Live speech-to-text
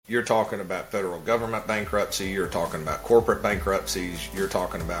you're talking about federal government bankruptcy, you're talking about corporate bankruptcies, you're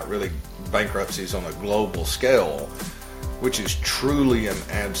talking about really bankruptcies on a global scale, which is truly an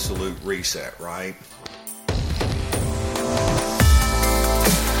absolute reset, right?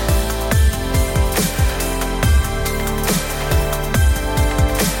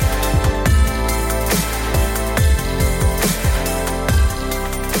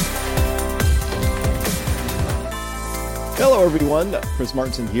 Hello, everyone. Chris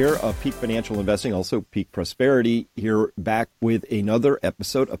Martinson here of Peak Financial Investing, also Peak Prosperity, here back with another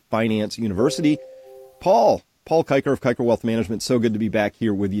episode of Finance University. Paul Kiker of Kiker Wealth Management. So good to be back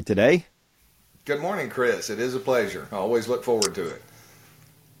here with you today. Good morning, Chris. It is a pleasure. I always look forward to it.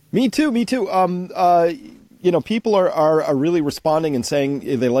 Me too. People are really responding and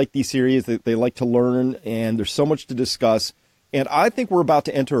saying they like these series, that they like to learn, and there's so much to discuss. And I think we're about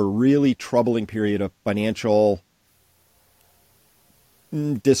to enter a really troubling period of financial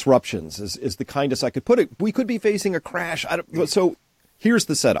disruptions is the kindest I could put it. We could be facing a crash. So here's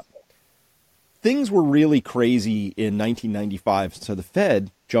the setup. Things were really crazy in 1995. So the Fed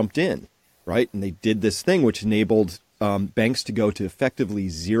jumped in, right? And they did this thing which enabled banks to go to effectively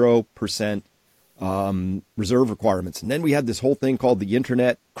 0% reserve requirements. And then we had this whole thing called the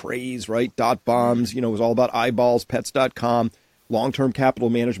internet craze, right? Dot bombs, it was all about eyeballs, pets.com, long-term capital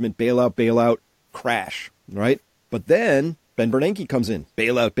management, bailout, crash, right? But then Ben Bernanke comes in,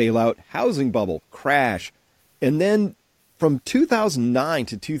 bailout, housing bubble, crash. And then from 2009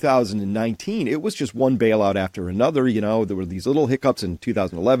 to 2019, it was just one bailout after another. There were these little hiccups in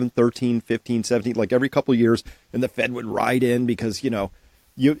 2011, 13, 15, 17, like every couple of years. And the Fed would ride in because,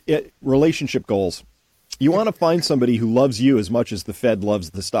 relationship goals. You want to find somebody who loves you as much as the Fed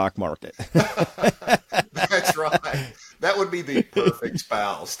loves the stock market. That's right. That would be the perfect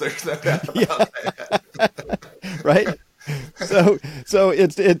spouse. There's no doubt about that. Right?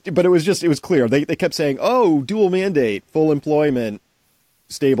 But it was clear. They kept saying, oh, dual mandate, full employment,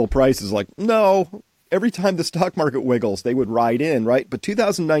 stable prices. Like, no, every time the stock market wiggles, they would ride in, right? But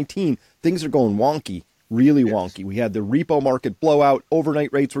 2019, things are going wonky, really wonky. We had the repo market blowout,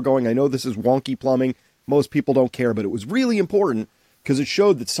 overnight rates were going. I know this is wonky plumbing. Most people don't care, but it was really important because it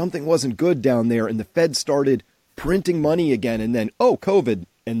showed that something wasn't good down there, and the Fed started printing money again, and then, COVID,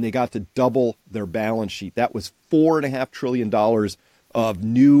 and they got to double their balance sheet. That was $4.5 trillion of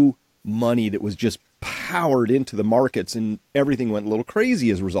new money that was just powered into the markets, and everything went a little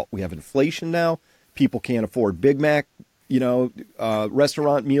crazy as a result. We have inflation now. People can't afford Big Mac,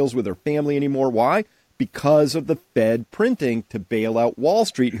 restaurant meals with their family anymore. Why? Because of the Fed printing to bail out Wall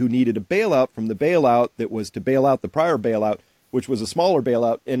Street, who needed a bailout from the bailout that was to bail out the prior bailout, which was a smaller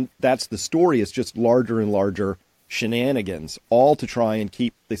bailout. And that's the story. It's just larger and larger shenanigans, all to try and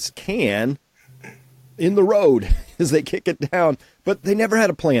keep this can in the road as they kick it down. But they never had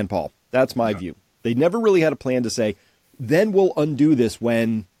a plan, Paul. That's my view. They never really had a plan to say, then we'll undo this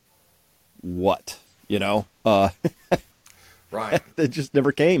when what? Right. It just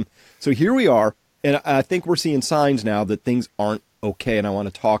never came. So here we are. And I think we're seeing signs now that things aren't okay. And I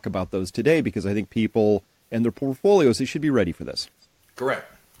want to talk about those today because I think people and their portfolios, they should be ready for this. Correct.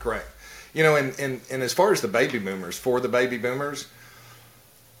 And as far as the baby boomers,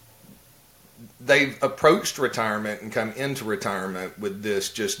 they've approached retirement and come into retirement with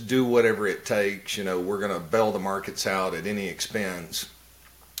this, just do whatever it takes. We're going to bail the markets out at any expense.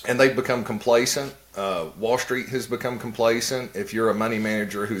 And they've become complacent. Wall Street has become complacent. If you're a money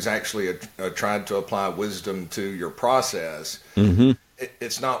manager who's actually tried to apply wisdom to your process,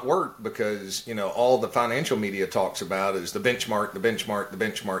 it's not worked because, all the financial media talks about is the benchmark.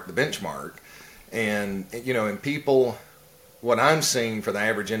 And people, what I'm seeing for the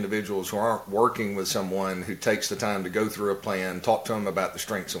average individuals who aren't working with someone who takes the time to go through a plan, talk to them about the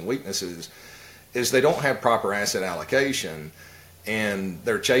strengths and weaknesses, is they don't have proper asset allocation. And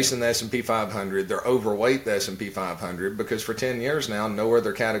they're chasing the S&P 500. They're overweight the S&P 500 because for 10 years now, no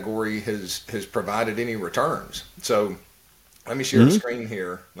other category has provided any returns. So let me share the screen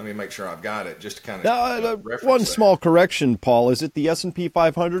here. Let me make sure I've got it just to kind of reference one that. Small correction, Paul. Is it the S&P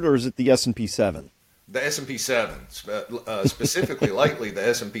 500 or is it the S&P 7? The S&P 7, specifically lately the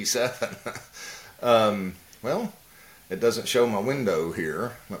S&P 7. Well, it doesn't show my window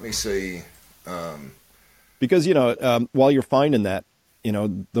here. Let me see. Because, while you're finding that,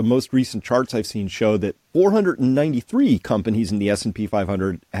 the most recent charts I've seen show that 493 companies in the S&P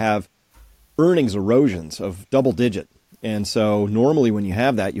 500 have earnings erosions of double digit. And so normally when you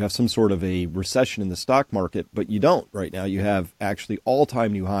have that, you have some sort of a recession in the stock market, but you don't right now. You have actually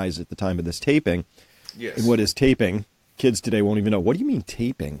all-time new highs at the time of this taping. Yes. And what is taping? Kids today won't even know. What do you mean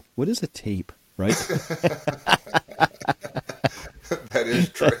taping? What is a tape, right? That is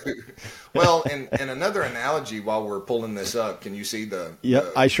true. Well, and another analogy while we're pulling this up, can you see the? Yeah,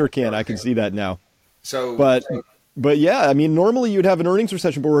 I sure can. I can see that now. So, but yeah, I mean, normally you'd have an earnings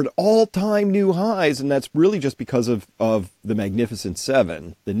recession, but we're at all-time new highs, and that's really just because of the Magnificent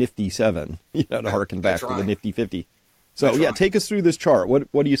Seven, the Nifty Seven. You know, to harken back to the Nifty 50. So yeah, take us through this chart. What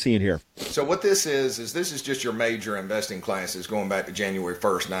are you seeing here? So what this is this is just your major investing classes going back to January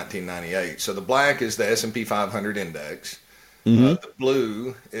 1st, 1998. So the black is the S&P 500 index. The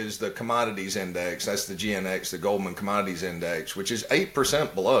blue is the commodities index. That's the GNX, the Goldman Commodities Index, which is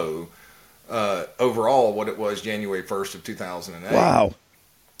 8% below overall what it was January 1st of 2008. Wow.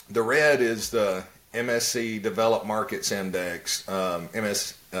 The red is the MSC Developed Markets Index,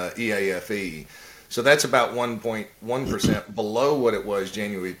 EAFE. So that's about 1.1% below what it was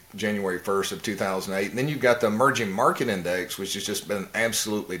January 1st of 2008. And then you've got the Emerging Market Index, which has just been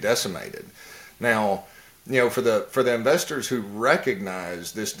absolutely decimated. Now, you know, for the investors who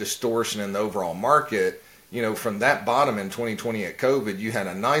recognize this distortion in the overall market, you know, from that bottom in 2020 at COVID, you had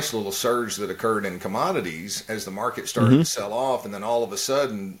a nice little surge that occurred in commodities as the market started to sell off. And then all of a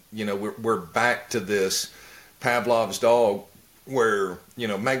sudden, you know, we're back to this Pavlov's dog where, you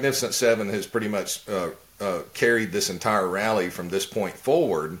know, Magnificent Seven has pretty much carried this entire rally from this point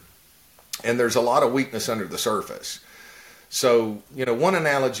forward. And there's a lot of weakness under the surface. So, you know, one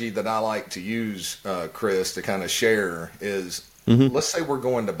analogy that I like to use, Chris, to kind of share is, let's say we're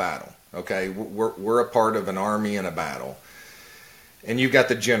going to battle. Okay, we're a part of an army in a battle, and you've got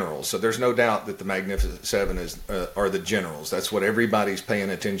the generals. So there's no doubt that the Magnificent Seven are the generals. That's what everybody's paying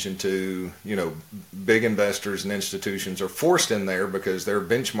attention to. You know, big investors and institutions are forced in there because their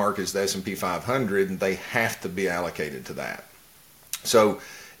benchmark is the S&P 500, and they have to be allocated to that. So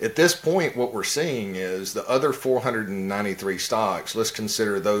at this point, what we're seeing is the other 493 stocks. Let's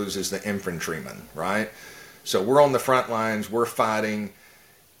consider those as the infantrymen, right? So we're on the front lines, we're fighting.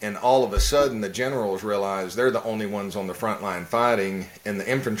 And all of a sudden, the generals realize they're the only ones on the front line fighting, and the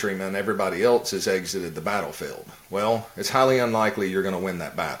infantrymen, everybody else, has exited the battlefield. Well, it's highly unlikely you're going to win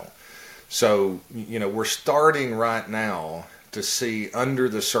that battle. So, you know, we're starting right now to see under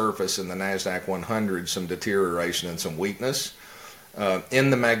the surface in the NASDAQ 100 some deterioration and some weakness. In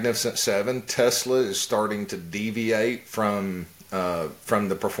the Magnificent Seven, Tesla is starting to deviate from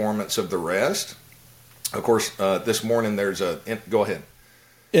the performance of the rest. Of course, this morning there's go ahead.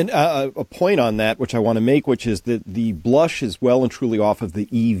 And a point on that, which I want to make, which is that the blush is well and truly off of the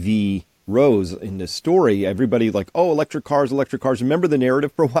EV rose in this story. Everybody like, oh, electric cars. Remember the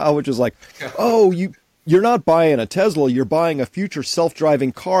narrative for a while, which is like, oh, you're not buying a Tesla. You're buying a future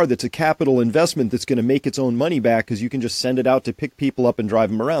self-driving car that's a capital investment that's going to make its own money back because you can just send it out to pick people up and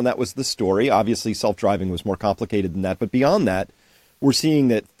drive them around. That was the story. Obviously, self-driving was more complicated than that. But beyond that, we're seeing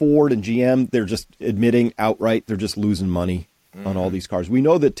that Ford and GM, they're just admitting outright they're just losing money on all these cars. We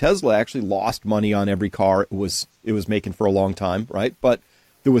know that Tesla actually lost money on every car it was making for a long time, right? But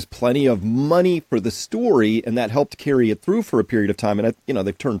there was plenty of money for the story, and that helped carry it through for a period of time. And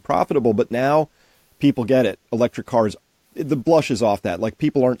they've turned profitable, but now people get it. Electric cars, the blush is off that. Like,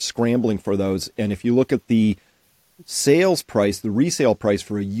 people aren't scrambling for those. And if you look at the sales price, the resale price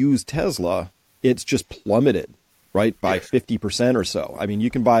for a used Tesla, it's just plummeted, right, by 50% or so. I mean, you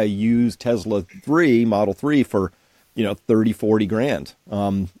can buy a used Tesla Model 3 for 30, 40 grand,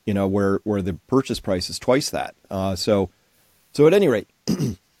 where the purchase price is twice that. So at any rate,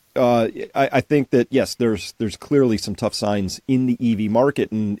 I think that, yes, there's clearly some tough signs in the EV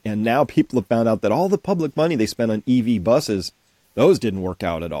market. And now people have found out that all the public money they spent on EV buses, those didn't work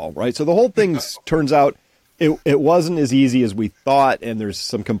out at all. Right. So the whole thing turns out it wasn't as easy as we thought. And there's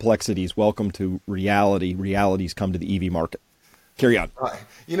some complexities. Welcome to reality. Realities come to the EV market. Carry on.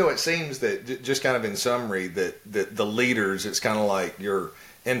 You know, it seems that, just kind of in summary, that the leaders, it's kind of like your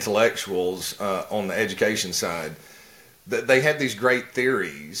intellectuals on the education side, that they have these great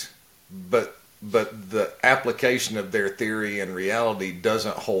theories, but the application of their theory and reality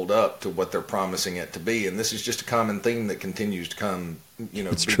doesn't hold up to what they're promising it to be. And this is just a common theme that continues to come, be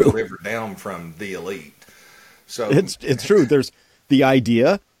delivered down from the elite. So it's true. There's the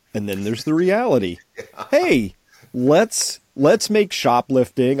idea, and then there's the reality. Yeah. Hey, let's make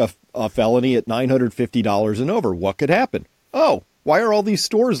shoplifting a felony at $950 and over. What could happen? Oh, why are all these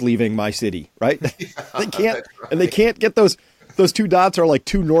stores leaving my city? Right? Yeah, they can't, right. And they can't get those two dots are like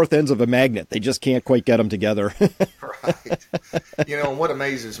two north ends of a magnet. They just can't quite get them together. Right. And what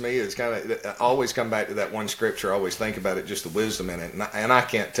amazes me is I always come back to that one scripture. I always think about it, just the wisdom in it. And I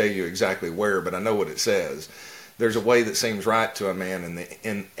can't tell you exactly where, but I know what it says. There's a way that seems right to a man,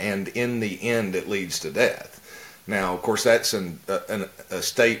 and in the end it leads to death. Now, of course, that's a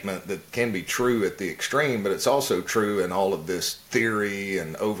statement that can be true at the extreme, but it's also true in all of this theory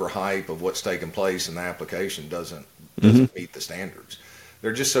and overhype of what's taking place, and the application doesn't meet the standards.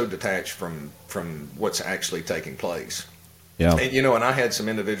 They're just so detached from what's actually taking place. Yeah. And, and I had some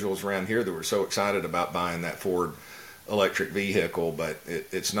individuals around here that were so excited about buying that Ford electric vehicle, but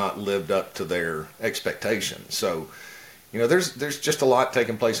it's not lived up to their expectations. So, there's just a lot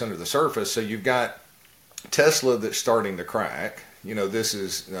taking place under the surface. So you've got Tesla that's starting to crack. This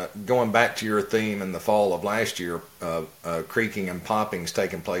is going back to your theme in the fall of last year, creaking and poppings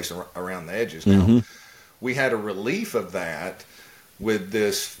taking place around the edges. Now, we had a relief of that with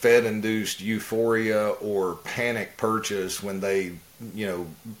this Fed-induced euphoria or panic purchase when they,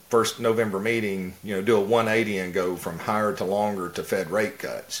 first November meeting, do a 180 and go from higher to longer to Fed rate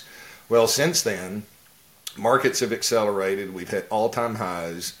cuts. Well, since then, markets have accelerated. We've hit all-time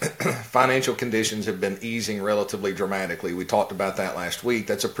highs. Financial conditions have been easing relatively dramatically. We talked about that last week.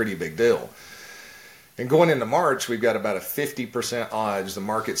 That's a pretty big deal. And going into March, we've got about a 50% odds. The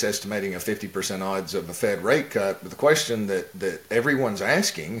market's estimating a 50% odds of a Fed rate cut. But the question that everyone's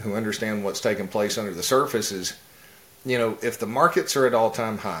asking, who understand what's taking place under the surface, is, if the markets are at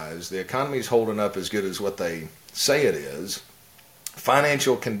all-time highs, the economy's holding up as good as what they say it is,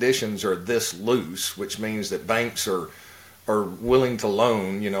 financial conditions are this loose, which means that banks are willing to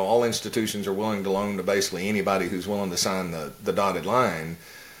loan, all institutions are willing to loan to basically anybody who's willing to sign the dotted line.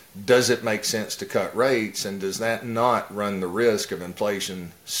 Does it make sense to cut rates, and does that not run the risk of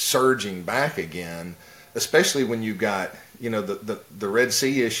inflation surging back again, especially when you've got, the Red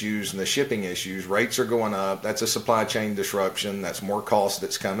Sea issues and the shipping issues? Rates are going up. That's a supply chain disruption. That's more cost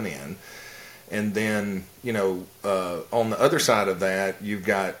that's coming in. And then, on the other side of that, you've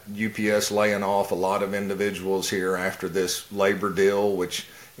got UPS laying off a lot of individuals here after this labor deal, which,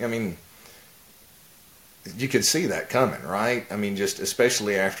 you could see that coming, right? Just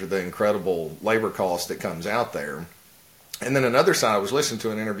especially after the incredible labor cost that comes out there. And then another side, I was listening to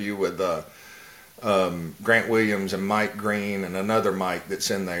an interview with Grant Williams and Mike Green and another Mike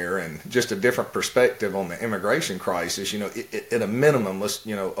that's in there, and just a different perspective on the immigration crisis. At a minimum,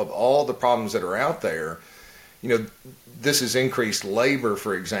 of all the problems that are out there, this has increased labor,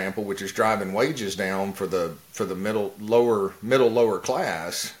 for example, which is driving wages down for the middle lower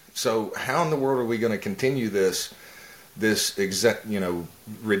class. So how in the world are we going to continue this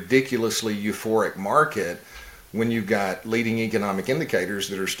ridiculously euphoric market when you've got leading economic indicators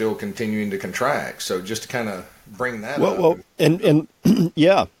that are still continuing to contract? So just to kind of bring that up. Well, and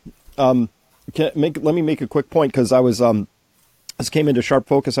yeah, let me make a quick point, because I was this came into sharp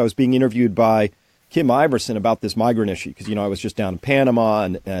focus. I was being interviewed by Kim Iverson about this migrant issue, because I was just down in Panama,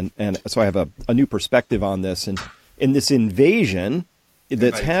 and so I have a new perspective on this, and in this invasion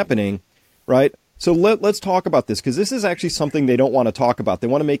that's happening, right? So let's talk about this, because this is actually something they don't want to talk about. They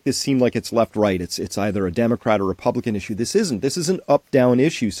want to make this seem like it's left-right. It's either a Democrat or Republican issue. This isn't. This is an up-down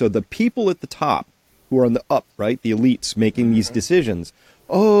issue. So the people at the top who are on the up, right, the elites making these decisions,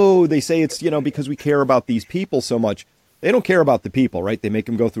 they say it's, because we care about these people so much. They don't care about the people, right? They make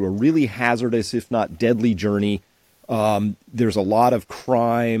them go through a really hazardous, if not deadly journey. There's a lot of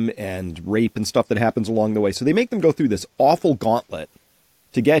crime and rape and stuff that happens along the way. So they make them go through this awful gauntlet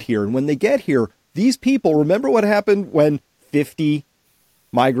to get here. And when they get here, these people, remember what happened when 50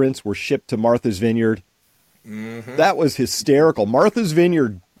 migrants were shipped to Martha's Vineyard? Mm-hmm. That was hysterical. Martha's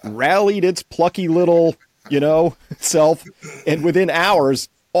Vineyard rallied its plucky little, self, and within hours,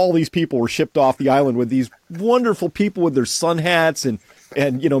 all these people were shipped off the island with these wonderful people with their sun hats and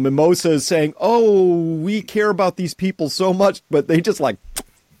mimosas, saying, we care about these people so much, but they just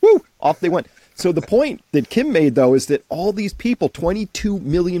off they went. So the point that Kim made, though, is that all these people, 22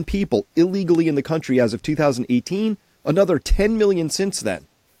 million people illegally in the country as of 2018, another 10 million since then.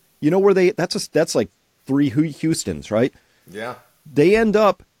 That's like 3 Houstons, right? Yeah. They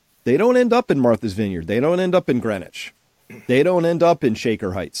don't end up in Martha's Vineyard. They don't end up in Greenwich. They don't end up in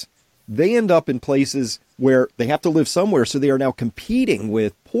Shaker Heights. They end up in places where they have to live somewhere. So they are now competing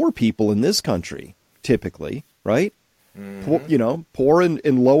with poor people in this country, typically, right? Mm-hmm. Poor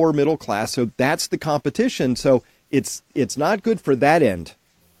and lower middle class. So that's the competition. So it's not good for that end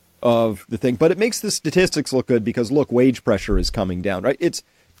of the thing, but it makes the statistics look good because, look, wage pressure is coming down, right?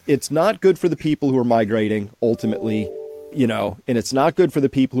 It's not good for the people who are migrating ultimately, and it's not good for the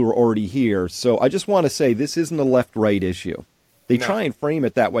people who are already here. So I just want to say this isn't a left-right issue. They try and frame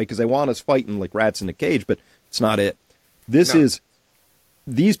it that way because they want us fighting like rats in a cage, but it's not it. This is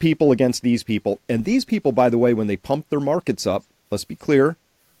these people against these people. And these people, by the way, when they pump their markets up, let's be clear,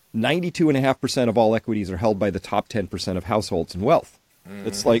 92.5% of all equities are held by the top 10% of households and wealth.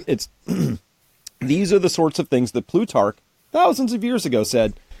 Mm-hmm. These are the sorts of things that Plutarch, thousands of years ago,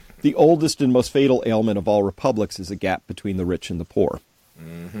 said, the oldest and most fatal ailment of all republics is a gap between the rich and the poor.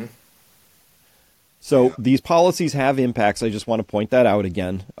 Mm-hmm. So these policies have impacts. I just want to point that out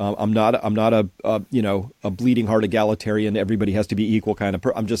again. I'm not a bleeding heart egalitarian. Everybody has to be equal kind of.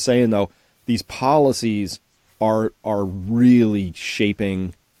 I'm just saying though, these policies are really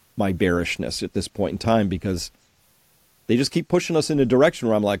shaping my bearishness at this point in time, because they just keep pushing us in a direction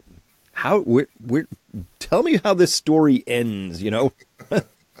where I'm like, tell me how this story ends,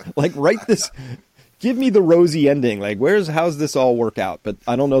 like write this, give me the rosy ending. Like how's this all work out? But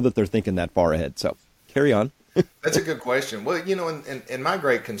I don't know that they're thinking that far ahead. So carry on. That's a good question. Well, and my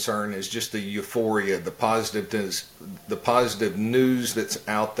great concern is just the euphoria, the positive news that's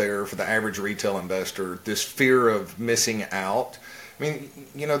out there for the average retail investor, this fear of missing out. I mean,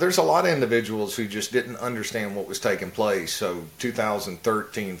 there's a lot of individuals who just didn't understand what was taking place. So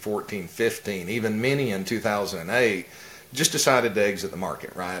 2013, 14, 15, even many in 2008 just decided to exit the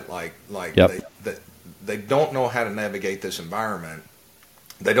market, right? Like yep. they don't know how to navigate this environment.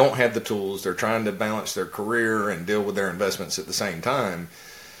 They don't have the tools. They're trying to balance their career and deal with their investments at the same time.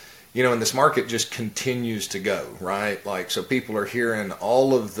 And this market just continues to go, right? Like, so people are hearing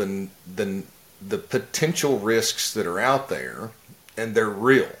all of the potential risks that are out there, and they're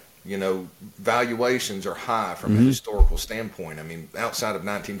real. Valuations are high from a historical standpoint. I mean, outside of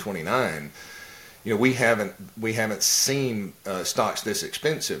 1929, we haven't seen stocks this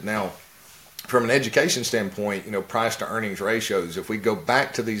expensive. Now, from an education standpoint, price to earnings ratios, if we go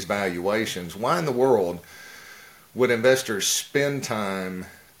back to these valuations, why in the world would investors spend time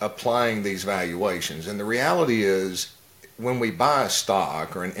applying these valuations? And the reality is, when we buy a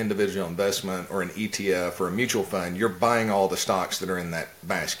stock or an individual investment or an ETF or a mutual fund, you're buying all the stocks that are in that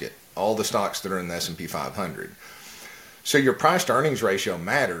basket, all the stocks that are in the S&P 500. So your price to earnings ratio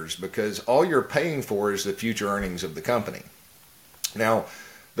matters, because all you're paying for is the future earnings of the company. Now,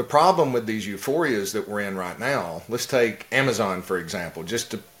 the problem with these euphorias that we're in right now, let's take Amazon, for example,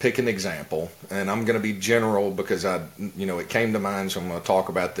 just to pick an example, and I'm going to be general because it came to mind, so I'm going to talk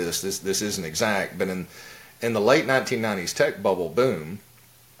about this. This isn't exact, but in the late 1990s tech bubble boom,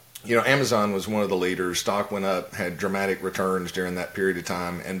 Amazon was one of the leaders. Stock went up, had dramatic returns during that period of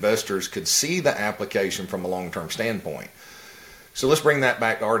time. Investors could see the application from a long-term standpoint. So let's bring that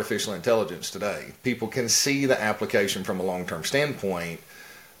back to artificial intelligence today. People can see the application from a long-term standpoint.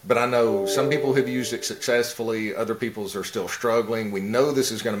 But I know some people have used it successfully. Other people's are still struggling. We know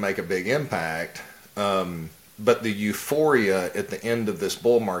this is going to make a big impact. But the euphoria at the end of this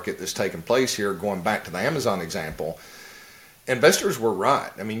bull market that's taken place here, going back to the Amazon example, investors were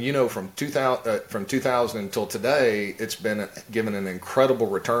right. I mean, from 2000 until today, it's been given an incredible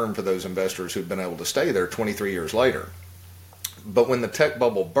return for those investors who've been able to stay there 23 years later. But when the tech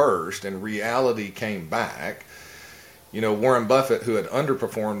bubble burst and reality came back, Warren Buffett, who had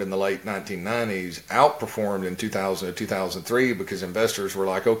underperformed in the late 1990s, outperformed in 2000 to 2003 because investors were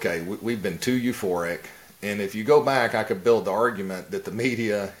like, okay, we've been too euphoric. And if you go back, I could build the argument that the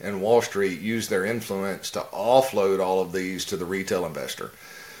media and Wall Street used their influence to offload all of these to the retail investor,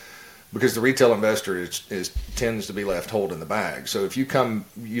 because the retail investor tends to be left holding the bag. So if you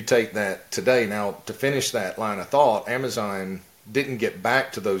take that today, now to finish that line of thought, Amazon didn't get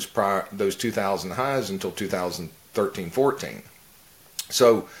back to those 2000 highs until 2013, 14.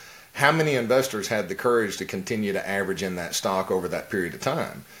 So how many investors had the courage to continue to average in that stock over that period of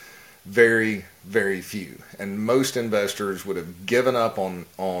time? Very, very few. And most investors would have given up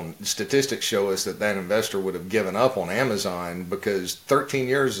on statistics show us that investor would have given up on Amazon, because 13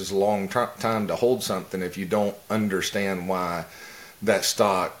 years is a long time to hold something if you don't understand why that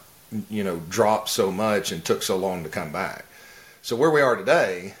stock, dropped so much and took so long to come back. So where we are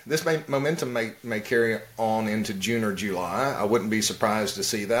today, this momentum may carry on into June or July. I wouldn't be surprised to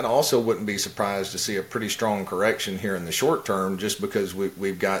see that. I also wouldn't be surprised to see a pretty strong correction here in the short term, just because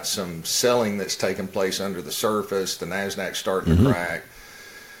we've got some selling that's taking place under the surface. The NASDAQ's starting to crack.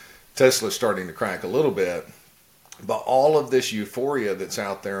 Tesla's starting to crack a little bit. But all of this euphoria that's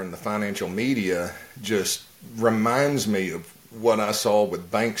out there in the financial media just reminds me of what I saw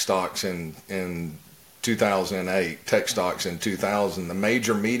with bank stocks in 2008, tech stocks in 2000. The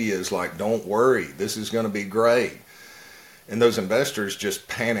major media is like, don't worry, this is going to be great. And those investors just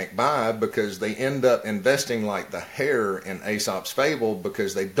panic buy, because they end up investing like the hare in Aesop's fable,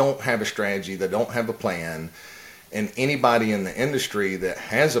 because they don't have a strategy, they don't have a plan. And anybody in the industry that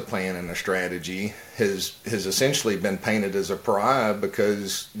has a plan and a strategy has essentially been painted as a pariah,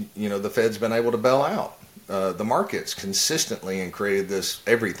 because the Fed's been able to bail out the markets consistently and created this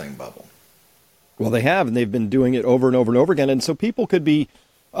everything bubble. Well, they have, and they've been doing it over and over and over again. And so people could be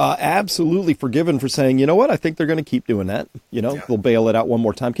Absolutely forgiven for saying, you know what, I think they're going to keep doing that. Yeah. They'll bail it out one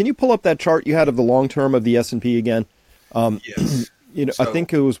more time. Can you pull up that chart you had of the long term of the S&P again? Yes. I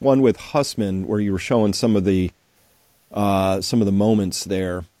think it was one with Hussman where you were showing some of the moments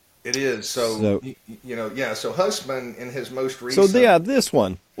there. It is. So Hussman in his most So recent. this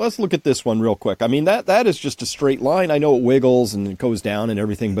one. Let's look at this one real quick. I mean, that is just a straight line. I know it wiggles and it goes down and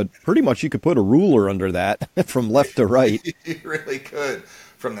everything, but pretty much you could put a ruler under that from left to right. You really could,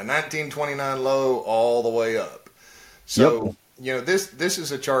 from the 1929 low all the way up. So, this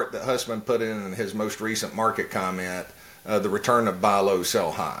is a chart that Hussman put in his most recent market comment, the return of buy low,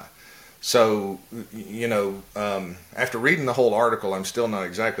 sell high. So, after reading the whole article, I'm still not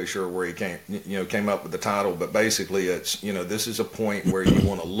exactly sure where he came up with the title, but basically it's, this is a point where you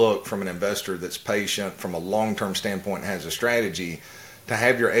want to look from an investor that's patient from a long-term standpoint and has a strategy to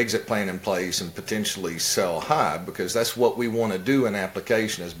have your exit plan in place and potentially sell high, because that's what we want to do in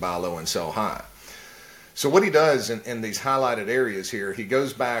application is buy low and sell high. So what he does in these highlighted areas here, he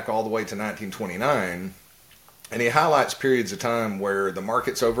goes back all the way to 1929, and he highlights periods of time where the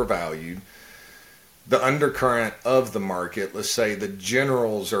market's overvalued, the undercurrent of the market, let's say the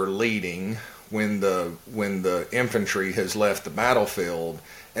generals are leading when the infantry has left the battlefield,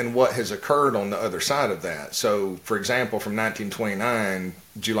 and what has occurred on the other side of that. So, for example, from July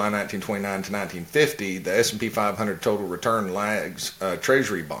 1929 to 1950, the S&P 500 total return lags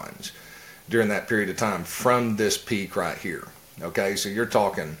Treasury bonds during that period of time from this peak right here. Okay, so you're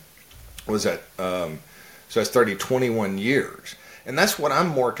talking, so that's 21 years. And that's what I'm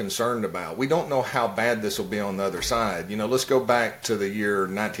more concerned about. We don't know how bad this will be on the other side. Let's go back to the year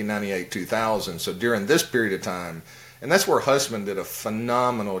 1998-2000. So during this period of time, and that's where Hussman did a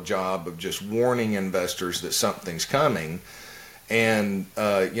phenomenal job of just warning investors that something's coming. And,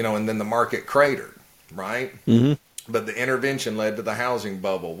 and then the market cratered, right? Mm-hmm. But the intervention led to the housing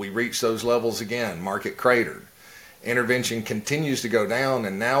bubble. We reached those levels again, market cratered. Intervention continues to go down,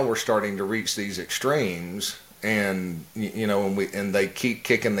 and now we're starting to reach these extremes, and and they keep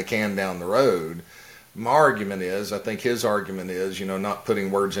kicking the can down the road. My argument is, I think his argument is, not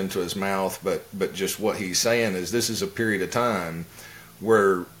putting words into his mouth, but just what he's saying is this is a period of time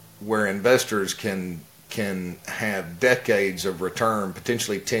where investors can have decades of return,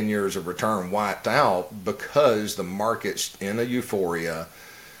 potentially 10 years of return wiped out because the market's in a euphoria,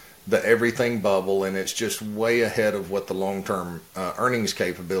 the everything bubble, and it's just way ahead of what the long-term earnings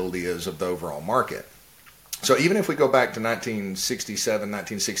capability is of the overall market. So even if we go back to 1967,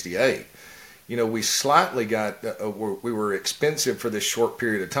 1968, we slightly we were expensive for this short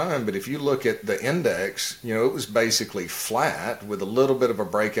period of time, but if you look at the index, it was basically flat with a little bit of a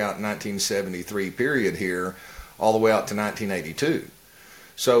breakout in 1973 period here all the way out to 1982.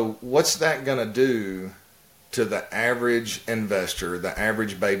 So what's that going to do to the average investor, the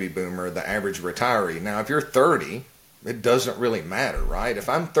average baby boomer, the average retiree? Now, if you're 30, it doesn't really matter, right? If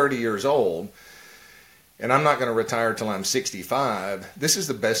I'm 30 years old and I'm not going to retire till I'm 65, this is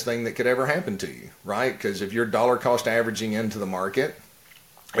the best thing that could ever happen to you, right? Because if you're dollar cost averaging into the market,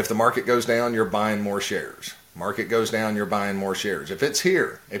 if the market goes down, you're buying more shares. Market goes down, you're buying more shares. If it's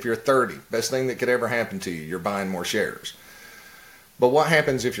here, if you're 30, best thing that could ever happen to you, you're buying more shares. But what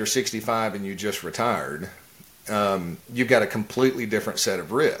happens if you're 65 and you just retired? You've got a completely different set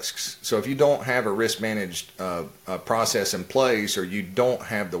of risks. So if you don't have a risk managed process in place, or you don't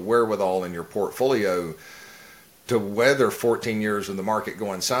have the wherewithal in your portfolio to weather 14 years of the market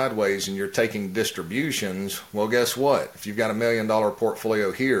going sideways, and you're taking distributions, well, guess what? If you've got $1 million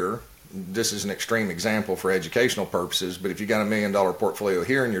portfolio here, this is an extreme example for educational purposes, but if you got $1 million portfolio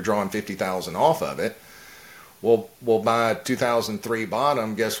here and you're drawing 50,000 off of it, well, by 2003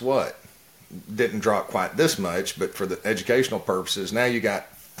 bottom, guess what? Didn't drop quite this much, but for the educational purposes, now you got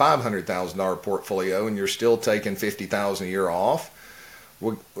 $500,000 portfolio and you're still taking 50,000 a year off.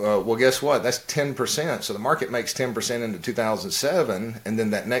 Well, guess what? That's 10%. So the market makes 10% into 2007, and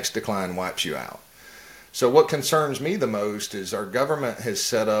then that next decline wipes you out. So what concerns me the most is our government has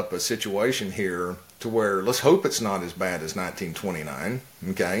set up a situation here to where, let's hope it's not as bad as 1929,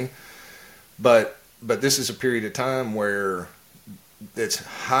 okay? But this is a period of time where it's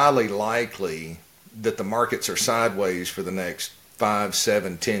highly likely that the markets are sideways for the next 5,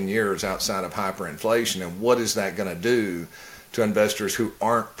 7, 10 years outside of hyperinflation. And what is that going to do to investors who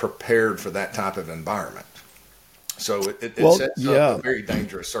aren't prepared for that type of environment? So it sets up a very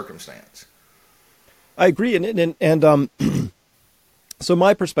dangerous circumstance. I agree. And so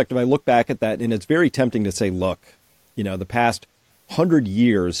my perspective, I look back at that, and it's very tempting to say, look, the past 100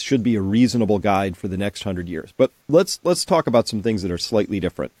 years should be a reasonable guide for the next 100 years. But let's talk about some things that are slightly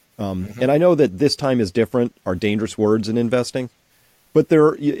different. And I know that this time is different, are dangerous words in investing. but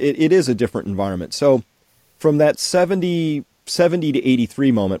it is a different environment. So from that 70 to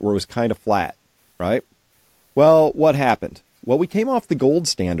 83 moment where it was kind of flat, right? Well, what happened? Well, we came off the gold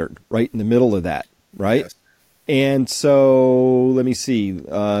standard right in the middle of that, right? Yes. And so let me see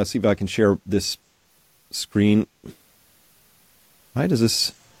if I can share this screen. Why does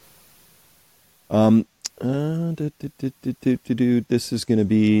this? This is going to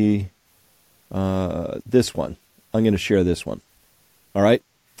be this one. I'm going to share this one. All right.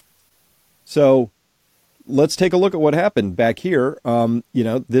 So let's take a look at what happened back here.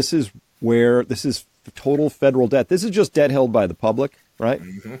 This is total federal debt. This is just debt held by the public, right?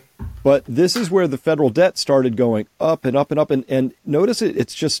 Mm-hmm. But this is where the federal debt started going up and up and up. And notice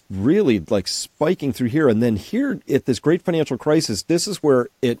it's just really like spiking through here. And then here at this great financial crisis, this is where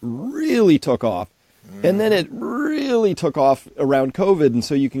it really took off. Mm-hmm. And then it really took off around COVID. And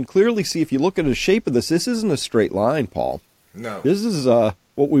so you can clearly see, if you look at the shape of this isn't a straight line, Paul. No. This is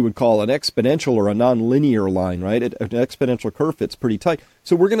what we would call an exponential or a nonlinear line, right? An exponential curve fits pretty tight.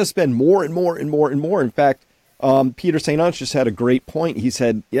 So we're going to spend more and more and more and more. In fact, Peter St. Onge just had a great point. He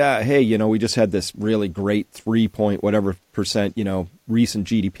said, yeah, hey, we just had this really great 3% recent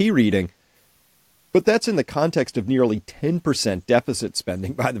GDP reading. But that's in the context of nearly 10% deficit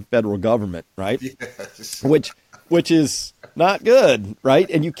spending by the federal government, right? Yes. Which is not good, right?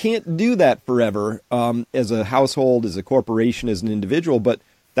 And you can't do that forever as a household, as a corporation, as an individual. But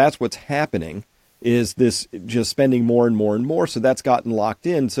that's what's happening, is this just spending more and more and more. So that's gotten locked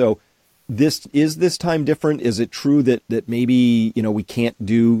in. So this time different? Is it true that maybe, we can't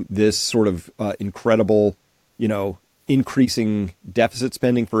do this sort of incredible, increasing deficit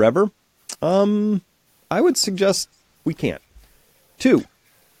spending forever? I would suggest we can't. 2,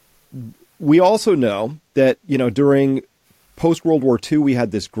 we also know that, during post-World War II, we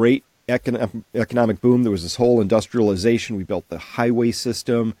had this great economic boom. There was this whole industrialization. We built the highway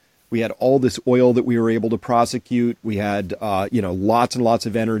system. We had all this oil that we were able to prosecute. We had, lots and lots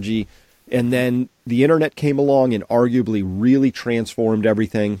of energy. And then the internet came along and arguably really transformed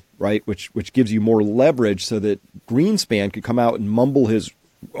everything, right? Which gives you more leverage so that Greenspan could come out and mumble his,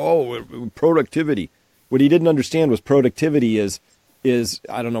 productivity. What he didn't understand was productivity is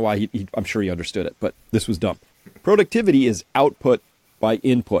I don't know why I'm sure he understood it, but this was dumb. Productivity is output by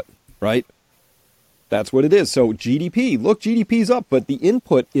input, right? That's what it is. So GDP's up, but the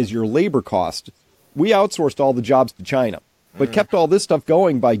input is your labor cost. We outsourced all the jobs to China, but kept all this stuff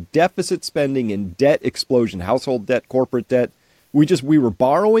going by deficit spending and debt explosion, household debt, corporate debt. We were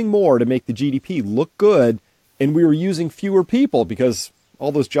borrowing more to make the GDP look good, and we were using fewer people because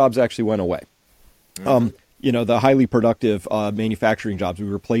all those jobs actually went away. The highly productive manufacturing jobs, we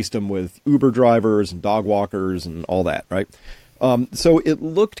replaced them with Uber drivers and dog walkers and all that, right? So it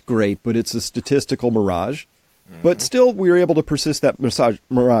looked great, but it's a statistical mirage. But still, we were able to persist that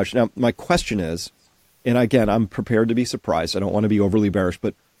mirage. Now, my question is, and again, I'm prepared to be surprised. I don't want to be overly bearish,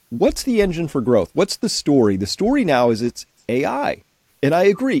 but what's the engine for growth? What's the story? The story now is it's AI. And I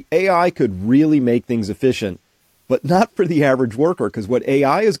agree, AI could really make things efficient, but not for the average worker, because what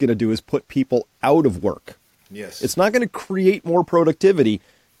AI is going to do is put people out of work. Yes. It's not going to create more productivity,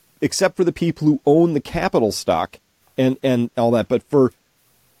 except for the people who own the capital stock and all that. But let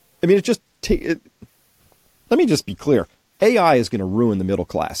me just be clear. AI is going to ruin the middle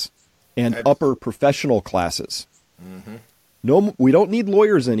class and upper professional classes. Mm-hmm. No, we don't need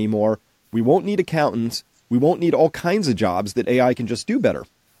lawyers anymore. We won't need accountants. We won't need all kinds of jobs that AI can just do better.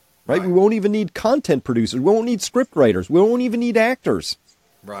 Right? We won't even need content producers. We won't need script writers. We won't even need actors.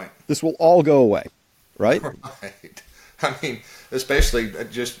 Right. This will all go away. Right? Right. I mean, especially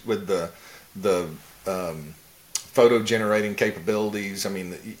just with the photo generating capabilities. I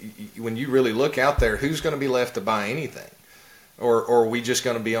mean, when you really look out there, who's going to be left to buy anything? Or are we just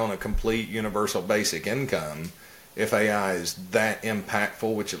going to be on a complete universal basic income if AI is that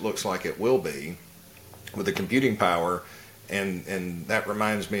impactful, which it looks like it will be, with the computing power? And that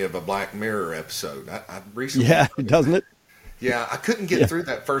reminds me of a Black Mirror episode. I recently... Yeah, doesn't it? Yeah, I couldn't get through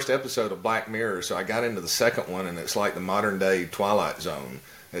that first episode of Black Mirror, so I got into the second one, and it's like the modern day Twilight Zone.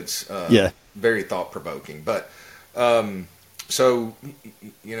 It's very thought provoking. But so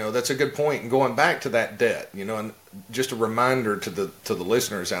that's a good point. And going back to that debt, and just a reminder to the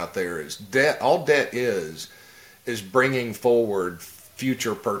listeners out there is debt. All debt is bringing forward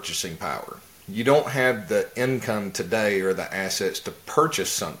future purchasing power. You don't have the income today or the assets to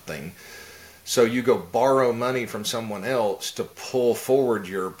purchase something. So you go borrow money from someone else to pull forward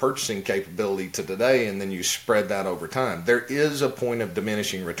your purchasing capability to today, and then you spread that over time. There is a point of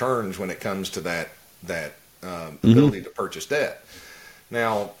diminishing returns when it comes to that ability to purchase debt.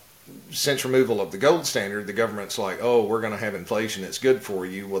 Now, since removal of the gold standard, the government's like, oh, we're going to have inflation. It's good for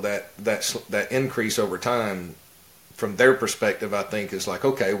you. Well, that increase over time, from their perspective, I think is like,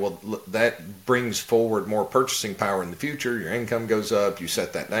 okay, well, that brings forward more purchasing power in the future. Your income goes up. You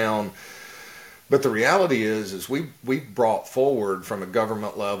set that down. But the reality is we brought forward from a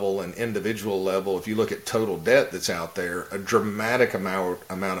government level and individual level, if you look at total debt that's out there, a dramatic amount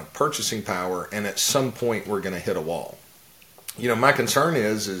of purchasing power, and at some point we're going to hit a wall. My concern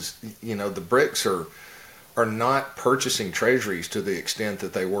is the BRICS are not purchasing treasuries to the extent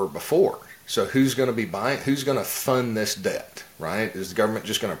that they were before. So who's going to be buying? Who's going to fund this debt, right? Is the government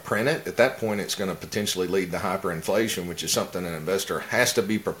just going to print it? At that point, it's going to potentially lead to hyperinflation, which is something an investor has to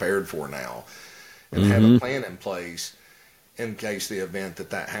be prepared for now and have a plan in place in case the event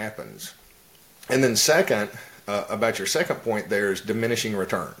that happens. And then second, about your second point there is diminishing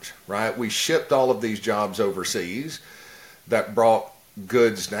returns, right? We shipped all of these jobs overseas that brought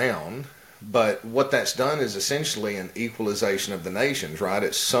goods down, but what that's done is essentially an equalization of the nations, right?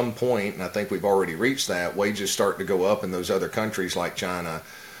 At some point, and I think we've already reached that, wages start to go up in those other countries like China,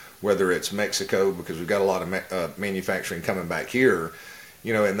 whether it's Mexico, because we've got a lot of manufacturing coming back here,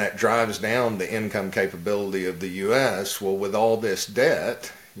 and that drives down the income capability of the U.S. Well, with all this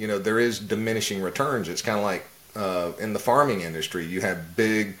debt, there is diminishing returns. It's kind of like in the farming industry, you have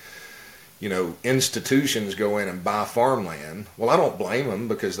big, institutions go in and buy farmland. Well, I don't blame them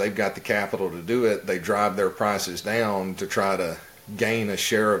because they've got the capital to do it. They drive their prices down to try to gain a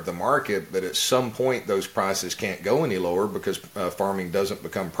share of the market, but at some point those prices can't go any lower because farming doesn't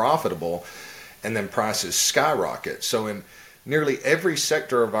become profitable, and then prices skyrocket. So in nearly every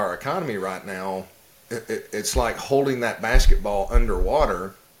sector of our economy right now, it's like holding that basketball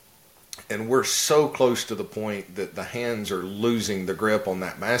underwater, and we're so close to the point that the hands are losing the grip on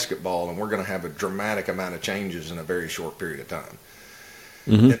that basketball, and we're going to have a dramatic amount of changes in a very short period of time.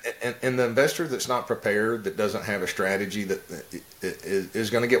 And the investor that's not prepared, that doesn't have a strategy, that is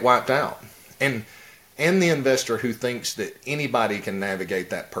going to get wiped out. And the investor who thinks that anybody can navigate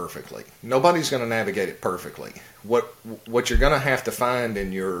that perfectly. Nobody's going to navigate it perfectly. What you're going to have to find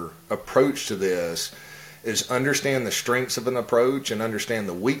in your approach to this is understand the strengths of an approach and understand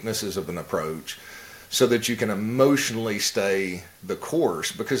the weaknesses of an approach so that you can emotionally stay the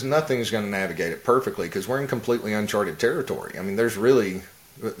course, because nothing's going to navigate it perfectly because we're in completely uncharted territory. I mean, there's really,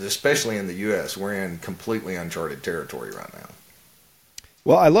 especially in the U.S., we're in completely uncharted territory right now.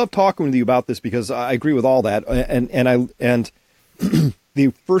 Well, I love talking with you about this because I agree with all that, and the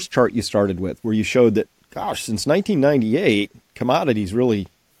first chart you started with, where you showed that, gosh, since 1998, commodities really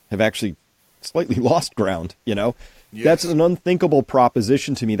have actually slightly lost ground. Yes. That's an unthinkable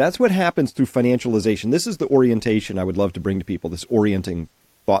proposition to me. That's what happens through financialization. This is the orientation I would love to bring to people. This orienting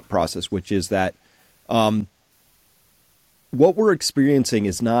thought process, which is that what we're experiencing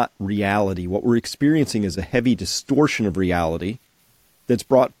is not reality. What we're experiencing is a heavy distortion of reality that's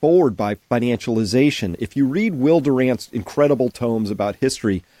brought forward by financialization. If you read Will Durant's incredible tomes about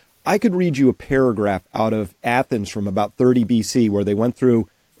history, I could read you a paragraph out of Athens from about 30 BC where they went through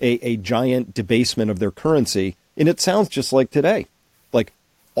a giant debasement of their currency, and it sounds just like today. Like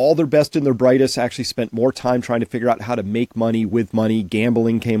all their best and their brightest actually spent more time trying to figure out how to make money with money.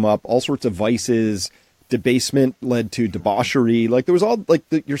 Gambling came up, all sorts of vices. Debasement led to debauchery. Like there was all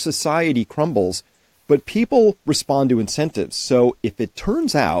your society crumbles. But people respond to incentives. So if it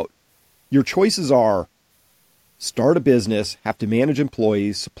turns out your choices are start a business, have to manage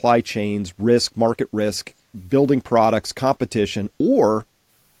employees, supply chains, risk, market risk, building products, competition, or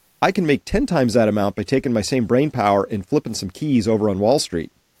I can make 10 times that amount by taking my same brain power and flipping some keys over on Wall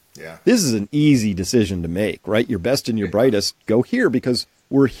Street. Yeah. This is an easy decision to make, right? Your best and your brightest go here because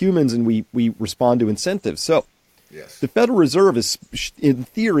we're humans and we respond to incentives. So yes. The Federal Reserve is, in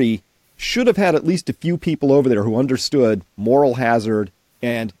theory, should have had at least a few people over there who understood moral hazard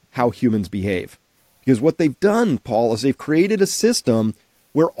and how humans behave. Because what they've done, Paul, is they've created a system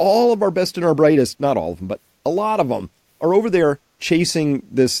where all of our best and our brightest, not all of them, but a lot of them, are over there chasing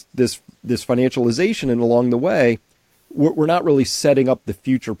this financialization, and along the way, we're not really setting up the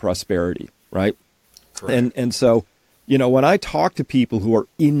future prosperity, right? Correct. And so, when I talk to people who are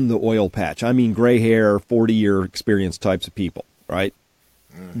in the oil patch, I mean gray hair, 40-year experience types of people, right?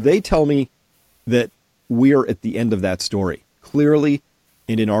 They tell me that we're at the end of that story, clearly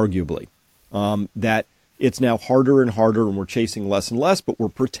and inarguably, that it's now harder and harder and we're chasing less and less, but we're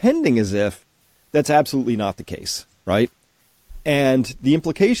pretending as if that's absolutely not the case, right? And the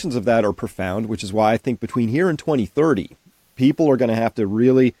implications of that are profound, which is why I think between here and 2030, people are going to have to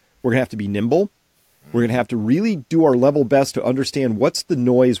we're going to have to be nimble. We're going to have to really do our level best to understand what's the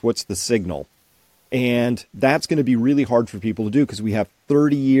noise, what's the signal, And that's going to be really hard for people to do because we have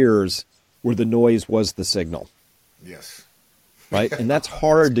 30 years where the noise was the signal. Yes. Right? And that's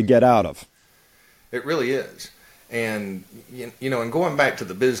hard to get out of. It really is. And, and going back to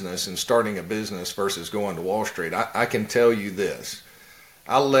the business and starting a business versus going to Wall Street, I can tell you this.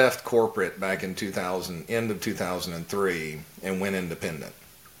 I left corporate back in end of 2003, and went independent.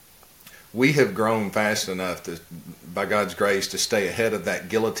 We have grown fast enough to, by God's grace, to stay ahead of that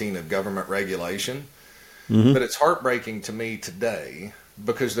guillotine of government regulation. Mm-hmm. But it's heartbreaking to me today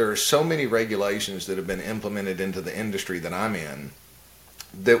because there are so many regulations that have been implemented into the industry that I'm in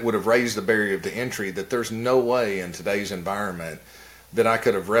that would have raised the barrier to entry that there's no way in today's environment that I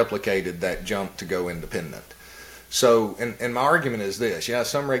could have replicated that jump to go independent. So, and my argument is this, yeah,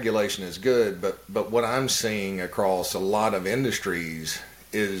 some regulation is good, but what I'm seeing across a lot of industries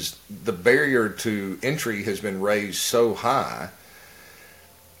is the barrier to entry has been raised so high,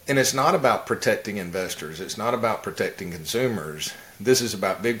 and it's not about protecting investors. It's not about protecting consumers. This is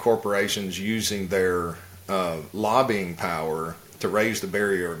about big corporations using their lobbying power to raise the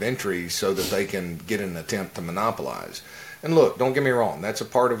barrier of entry so that they can get an attempt to monopolize. And look, don't get me wrong, that's a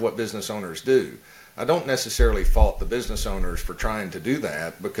part of what business owners do. I don't necessarily fault the business owners for trying to do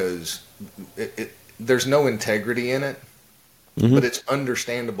that because there's no integrity in it. Mm-hmm. But it's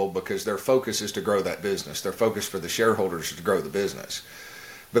understandable because their focus is to grow that business. Their focus for the shareholders is to grow the business.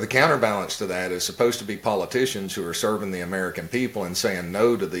 But the counterbalance to that is supposed to be politicians who are serving the American people and saying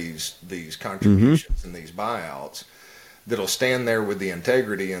no to these contributions mm-hmm. and these buyouts that'll stand there with the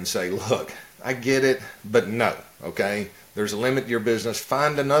integrity and say, look, I get it, but no, okay? There's a limit to your business.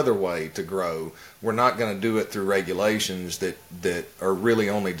 Find another way to grow. We're not going to do it through regulations that are really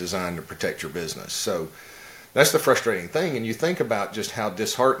only designed to protect your business. So that's the frustrating thing. And you think about just how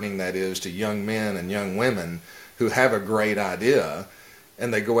disheartening that is to young men and young women who have a great idea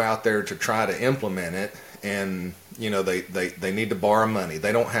and they go out there to try to implement it and, they need to borrow money.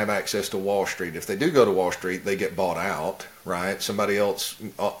 They don't have access to Wall Street. If they do go to Wall Street, they get bought out, right? Somebody else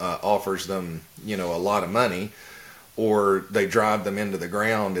offers them, a lot of money, or they drive them into the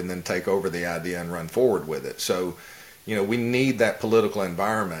ground and then take over the idea and run forward with it. So, we need that political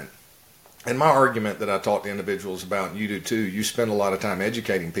environment. And my argument that I talk to individuals about, and you do too, you spend a lot of time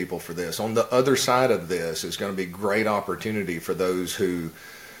educating people for this. On the other side of this is going to be great opportunity for those who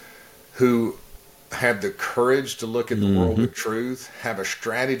have the courage to look at the mm-hmm. world of truth, have a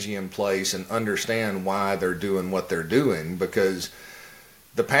strategy in place, and understand why they're doing what they're doing, because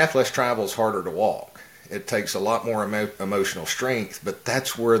the path less traveled is harder to walk. It takes a lot more emotional strength, but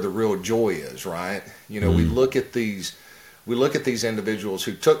that's where the real joy is, right? Mm-hmm. We look at these individuals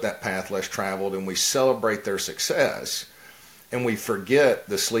who took that path less traveled and we celebrate their success, and we forget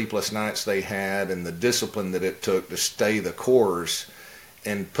the sleepless nights they had and the discipline that it took to stay the course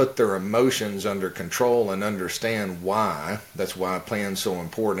and put their emotions under control and understand why. That's why a plan's so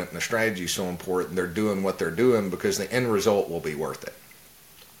important and the strategy is so important. They're doing what they're doing because the end result will be worth it.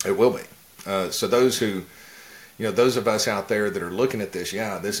 It will be. So those of us out there that are looking at this,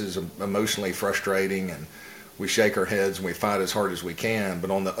 yeah, this is emotionally frustrating and we shake our heads and we fight as hard as we can. But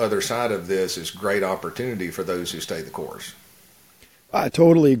on the other side of this is great opportunity for those who stay the course. I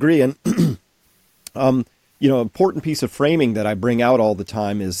totally agree. And, important piece of framing that I bring out all the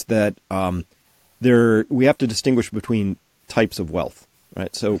time is that we have to distinguish between types of wealth,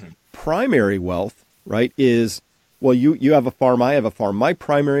 right? So mm-hmm. primary wealth, right, is, well, you have a farm, I have a farm. My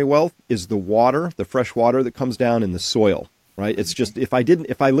primary wealth is the water, the fresh water that comes down in the soil, right? It's just, if I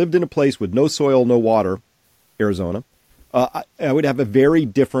lived in a place with no soil, no water, Arizona, I would have a very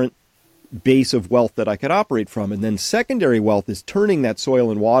different base of wealth that I could operate from. And then secondary wealth is turning that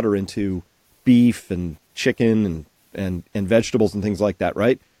soil and water into beef and chicken and vegetables and things like that,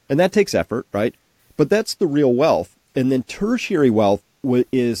 right? And that takes effort, right? But that's the real wealth. And then tertiary wealth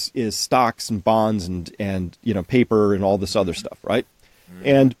is stocks and bonds and paper and all this other stuff, right? Mm-hmm.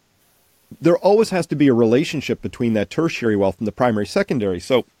 And there always has to be a relationship between that tertiary wealth and the primary secondary.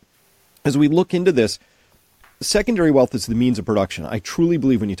 So as we look into this, secondary wealth is the means of production. I truly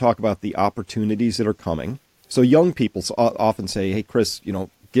believe when you talk about the opportunities that are coming. So young people often say, hey, Chris,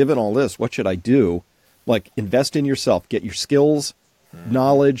 given all this, what should I do? Like, invest in yourself, get your skills,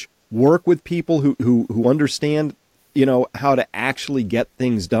 knowledge, work with people who understand, how to actually get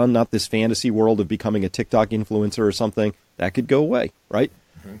things done, not this fantasy world of becoming a TikTok influencer or something. That could go away, right?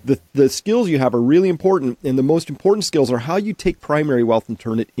 Mm-hmm. The skills you have are really important, and the most important skills are how you take primary wealth and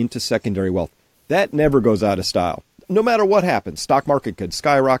turn it into secondary wealth. That never goes out of style. No matter what happens, stock market could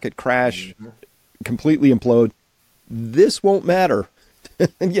skyrocket, crash, mm-hmm. completely implode. This won't matter.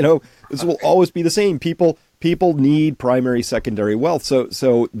 This will always be the same. People People need primary, secondary wealth.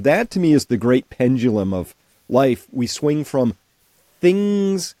 So that to me is the great pendulum of life. We swing from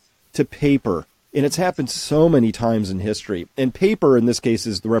things to paper. And it's happened so many times in history. And paper, in this case,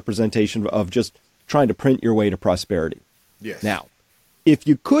 is the representation of just trying to print your way to prosperity. Yes. Now, if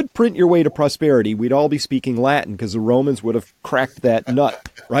you could print your way to prosperity, we'd all be speaking Latin because the Romans would have cracked that nut,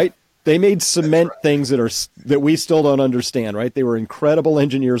 right? They made cement things that we still don't understand, right? They were incredible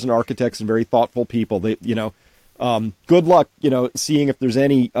engineers and architects and very thoughtful people. They, good luck, seeing if there's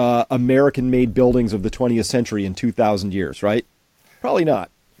any American-made buildings of the 20th century in 2,000 years, right? Probably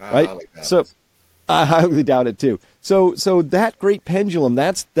not, right? So I highly doubt it too. So that great pendulum,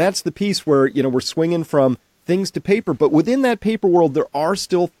 that's the piece where we're swinging from things to paper, but within that paper world, there are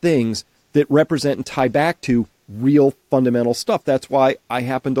still things that represent and tie back to real fundamental stuff. That's why I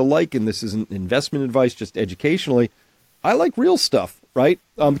happen to like, and this isn't investment advice, just educationally, I like real stuff, right?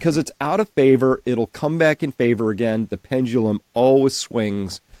 Because it's out of favor. It'll come back in favor again. The pendulum always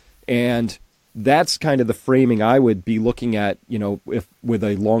swings. And that's kind of the framing I would be looking at, if with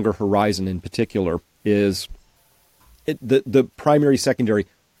a longer horizon in particular, is the primary, secondary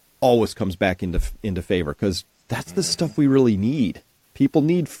always comes back into favor because that's the stuff we really need. People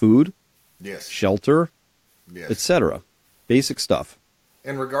need food, yes, shelter, yes, etc. Basic stuff.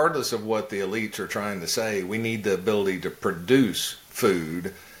 And regardless of what the elites are trying to say, we need the ability to produce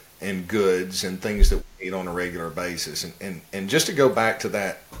food and goods and things that we need on a regular basis. And just to go back to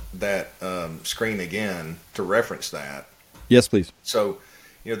that screen again to reference that. Yes, please. So,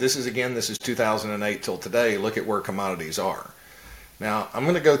 this is 2008 till today. Look at where commodities are. Now, I'm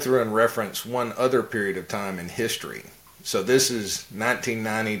going to go through and reference one other period of time in history. So this is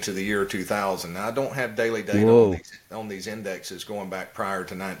 1990 to the year 2000. Now, I don't have daily data on these indexes going back prior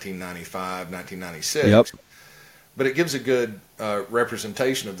to 1995, 1996. Yep. But it gives a good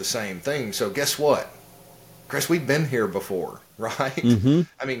representation of the same thing. So guess what? Chris, we've been here before, right? Mm-hmm.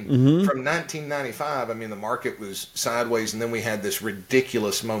 I mean, from 1995, the market was sideways, and then we had this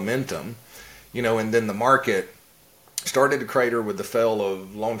ridiculous momentum, and then the market started to crater with the fall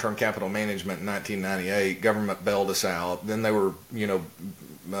of long-term capital management in 1998. Government bailed us out. Then they were,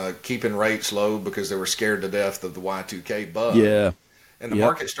 keeping rates low because they were scared to death of the Y2K bug. Yeah. And the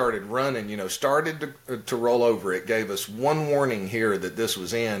market started running, started to roll over. It gave us one warning here that this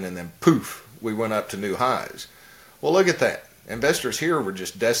was in, and then poof, we went up to new highs. Well, look at that. Investors here were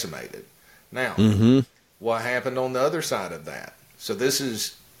just decimated. Now, what happened on the other side of that? So this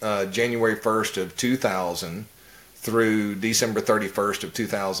is January 1st of 2000 through December 31st of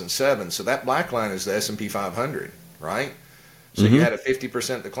 2007. So that black line is the S&P 500, right? So you had a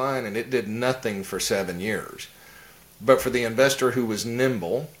 50% decline, and it did nothing for 7 years. But for the investor who was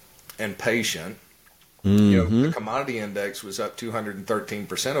nimble and patient, the commodity index was up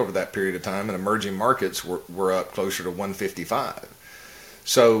 213% over that period of time, and emerging markets were up closer to 155.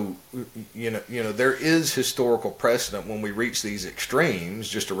 So, there is historical precedent when we reach these extremes.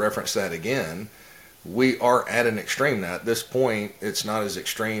 Just to reference that again, we are at an extreme now. At this point, it's not as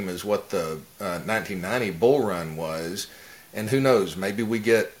extreme as what the 1990 bull run was. And who knows, maybe we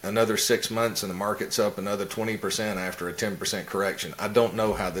get another 6 months and the market's up another 20% after a 10% correction. I don't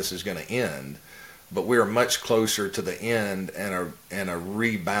know how this is going to end, but we are much closer to the end and a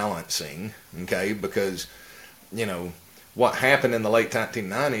rebalancing, okay? Because, what happened in the late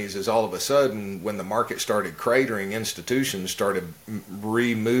 1990s is all of a sudden when the market started cratering, institutions started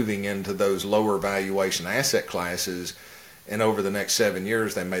removing into those lower valuation asset classes, and over the next 7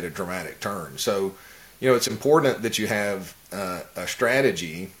 years they made a dramatic turn. So, it's important that you have a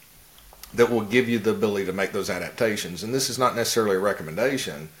strategy that will give you the ability to make those adaptations. And this is not necessarily a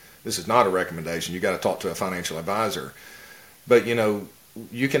recommendation. This is not a recommendation. You got to talk to a financial advisor. But,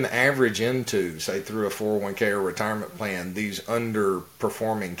 you can average into, say, through a 401k or retirement plan, these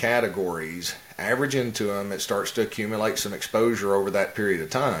underperforming categories, average into them, it starts to accumulate some exposure over that period of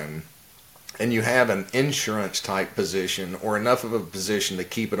time, and you have an insurance type position or enough of a position to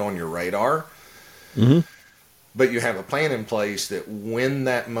keep it on your radar. But you have a plan in place that when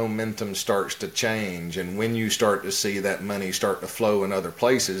that momentum starts to change and when you start to see that money start to flow in other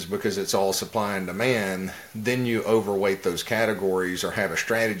places because it's all supply and demand, then you overweight those categories or have a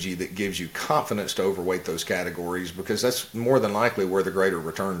strategy that gives you confidence to overweight those categories, because that's more than likely where the greater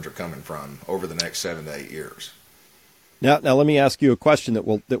returns are coming from over the next 7 to 8 years. Now let me ask you a question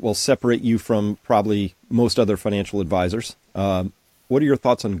that will separate you from probably most other financial advisors. What are your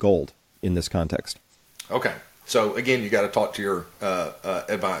thoughts on gold in this context? Okay. So, again, you got to talk to your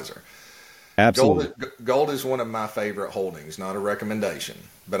advisor. Absolutely. Gold is one of my favorite holdings, not a recommendation,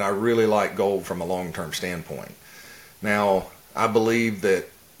 but I really like gold from a long-term standpoint. Now, I believe that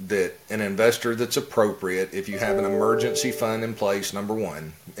that an investor that's appropriate, if you have an emergency fund in place, number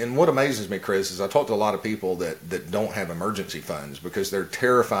one. And what amazes me, Chris, is I talk to a lot of people that don't have emergency funds because they're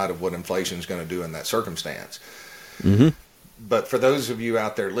terrified of what inflation is going to do in that circumstance. Mm-hmm. But for those of you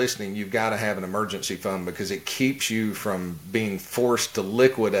out there listening, you've got to have an emergency fund because it keeps you from being forced to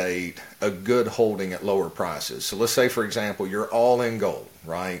liquidate a good holding at lower prices. So let's say, for example, you're all in gold,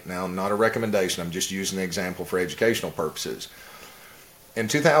 right? Now, not a recommendation. I'm just using the example for educational purposes. In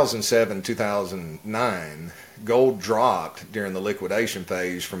 2007, 2009, gold dropped during the liquidation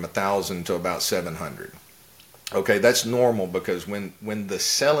phase from 1,000 to about 700. Okay, that's normal because when the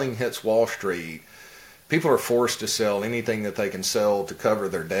selling hits Wall Street, people are forced to sell anything that they can sell to cover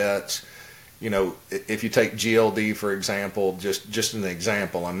their debts. You know, if you take GLD, for example, just an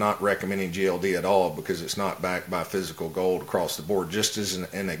example, I'm not recommending GLD at all because it's not backed by physical gold across the board. Just as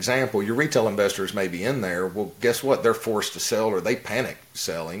an example, your retail investors may be in there. Well, guess what? They're forced to sell or they panic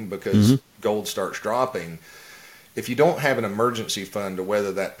selling because gold starts dropping. If you don't have an emergency fund to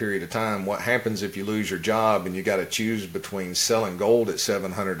weather that period of time, what happens if you lose your job and you got to choose between selling gold at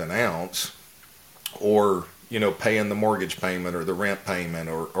 700 an ounce or, you know, paying the mortgage payment or the rent payment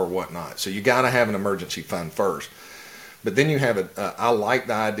or whatnot. So you got to have an emergency fund first. But then you have I like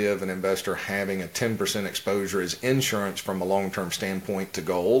the idea of an investor having a 10% exposure as insurance from a long-term standpoint to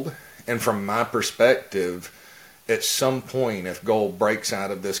gold. And from my perspective, at some point, if gold breaks out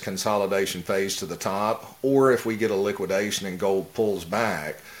of this consolidation phase to the top, or if we get a liquidation and gold pulls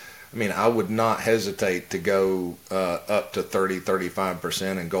back, I mean, I would not hesitate to go up to 30,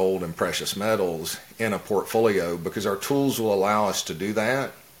 35% in gold and precious metals in a portfolio because our tools will allow us to do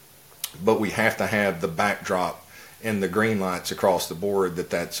that. But we have to have the backdrop and the green lights across the board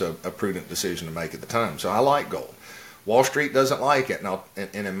that's a prudent decision to make at the time. So I like gold. Wall Street doesn't like it.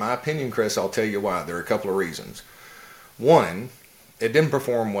 And in my opinion, Chris, I'll tell you why. There are a couple of reasons. One, it didn't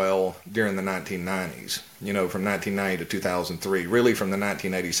perform well during the 1990s, you know, from 1990 to 2003. Really, from the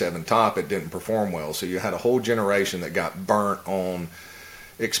 1987 top, it didn't perform well. So you had a whole generation that got burnt on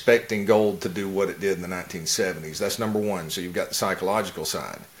expecting gold to do what it did in the 1970s. That's number one. So you've got the psychological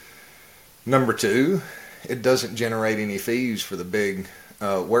side. Number two, it doesn't generate any fees for the big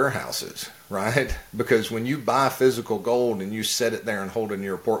warehouses, right? Because when you buy physical gold and you set it there and hold it in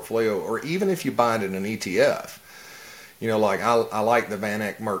your portfolio, or even if you buy it in an ETF, you know, like I like the Van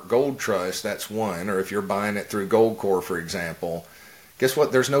Eck Merck Gold Trust, that's one. Or if you're buying it through Goldcore, for example, guess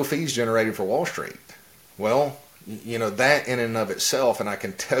what? There's no fees generated for Wall Street. Well, you know, that in and of itself, and I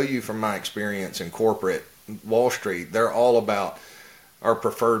can tell you from my experience in corporate Wall Street, they're all about our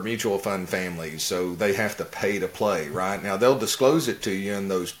preferred mutual fund families, so they have to pay to play, right? Now, they'll disclose it to you in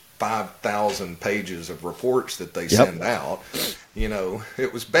those 5,000 pages of reports that they send out. You know,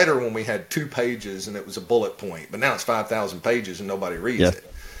 it was better when we had 2 pages and it was a bullet point, but now it's 5,000 pages and nobody reads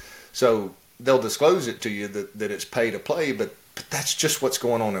it. So they'll disclose it to you that it's pay to play, but that's just what's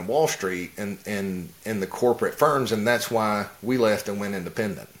going on in Wall Street and in the corporate firms, and that's why we left and went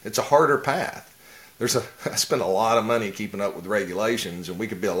independent. It's a harder path. I spent a lot of money keeping up with regulations, and we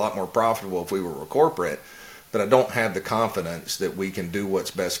could be a lot more profitable if we were a corporate, but I don't have the confidence that we can do what's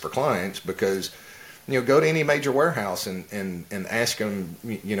best for clients because, you know, go to any major warehouse and ask them,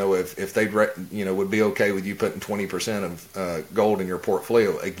 you know, if they, you know, would be okay with you putting 20% of gold in your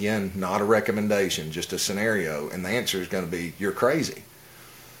portfolio. Again, not a recommendation, just a scenario. And the answer is going to be, you're crazy.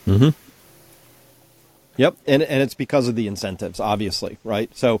 Mm-hmm. Yep. And it's because of the incentives, obviously, right?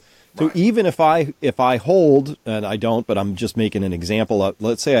 So right. Even if I hold, and I don't, but I'm just making an example of,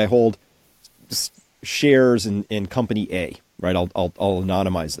 let's say I hold shares in company A, right? I'll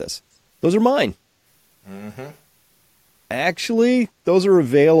anonymize this. Those are mine. Mm-hmm. Actually, those are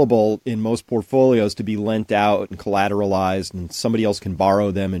available in most portfolios to be lent out and collateralized, and somebody else can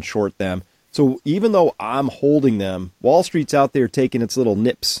borrow them and short them. So even though I'm holding them, Wall Street's out there taking its little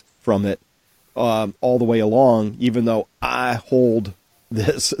nips from it all the way along, even though I hold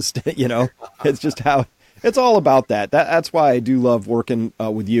this, you know, it's just how it's all about that. That's why I do love working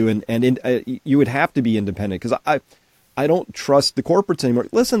with you, and you would have to be independent because I don't trust the corporates anymore.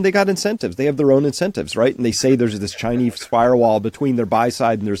 Listen, they got incentives. They have their own incentives, right? And they say there's this Chinese firewall between their buy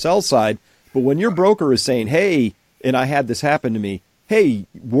side and their sell side. But when your broker is saying, hey, and I had this happen to me, hey,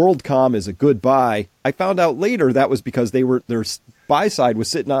 WorldCom is a good buy, I found out later that was because their buy side was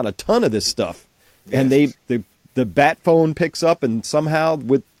sitting on a ton of this stuff. Yes. And the bat phone picks up and somehow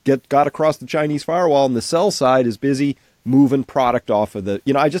got across the Chinese firewall, and the sell side is busy moving product off of the,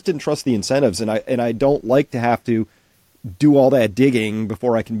 you know, I just didn't trust the incentives, and I don't like to have to do all that digging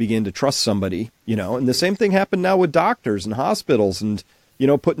before I can begin to trust somebody, you know. And the same thing happened now with doctors and hospitals, and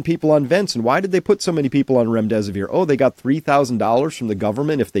putting people on vents. And why did they put so many people on remdesivir? Oh, they got $3,000 from the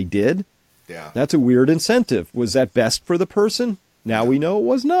government if they did. Yeah. That's a weird incentive. Was that best for the person? Now we know it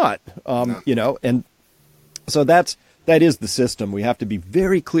was not. No. And so that is the system. We have to be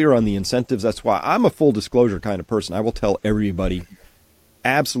very clear on the incentives. That's why I'm a full disclosure kind of person. I will tell everybody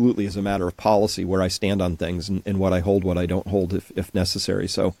absolutely as a matter of policy where I stand on things and what I hold, what I don't hold if necessary.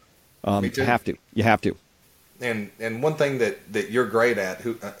 So you have to. And one thing that you're great at,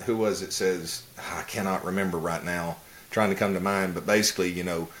 who was it says, I cannot remember right now, trying to come to mind, but basically,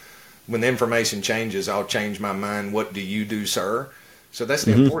 when the information changes, I'll change my mind. What do you do, sir? So that's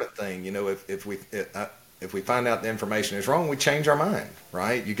the important thing. If we find out the information is wrong, we change our mind,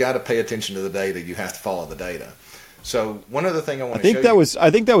 right? You got to pay attention to the data. You have to follow the data. So one other thing I want to show you.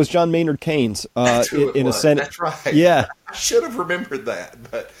 I think that was John Maynard Keynes in a Senate. That's right. Yeah. I should have remembered that.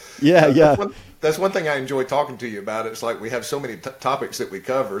 But yeah. That's one thing I enjoy talking to you about. It's like we have so many topics that we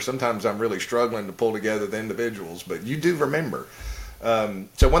cover. Sometimes I'm really struggling to pull together the individuals, but you do remember.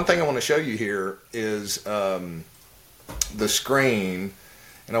 So one thing I want to show you here is the screen,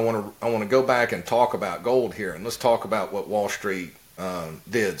 and I want to go back and talk about gold here, and let's talk about what Wall Street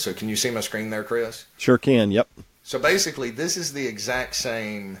did. So can you see my screen there, Chris? Sure can. Yep. So basically, this is the exact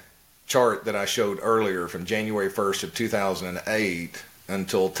same chart that I showed earlier from January 1st of 2008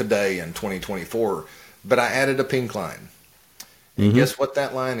 until today in 2024, but I added a pink line. And guess what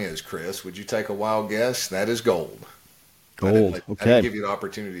that line is, Chris? Would you take a wild guess? That is gold. Gold. I didn't give you the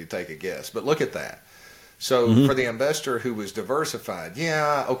opportunity to take a guess, but look at that. So for the investor who was diversified,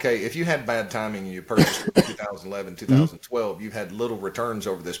 if you had bad timing and you purchased in 2011, 2012, you've had little returns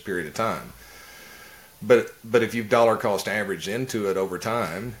over this period of time. But if you've dollar cost averaged into it over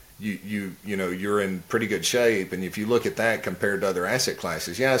time, you're in pretty good shape. And if you look at that compared to other asset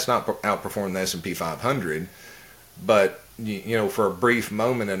classes, it's not outperformed the S&P 500, but for a brief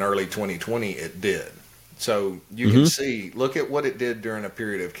moment in early 2020, it did. So you can see, look at what it did during a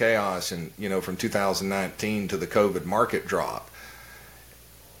period of chaos and, from 2019 to the COVID market drop.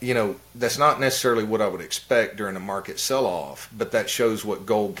 That's not necessarily what I would expect during a market sell-off, but that shows what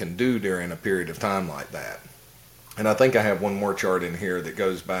gold can do during a period of time like that. And I think I have one more chart in here that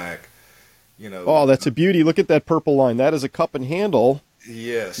goes back, Oh, that's a beauty. Look at that purple line. That is a cup and handle.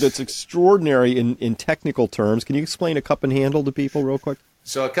 Yes. That's extraordinary in technical terms. Can you explain a cup and handle to people real quick?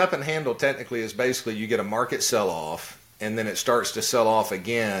 So a cup and handle technically is basically you get a market sell-off, and then it starts to sell off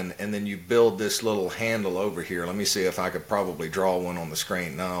again, and then you build this little handle over here. Let me see if I could probably draw one on the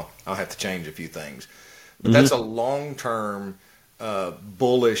screen. No, I'll have to change a few things. But that's a long-term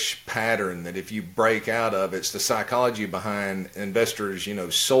bullish pattern that if you break out of, it's the psychology behind investors,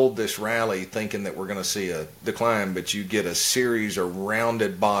 sold this rally thinking that we're going to see a decline, but you get a series of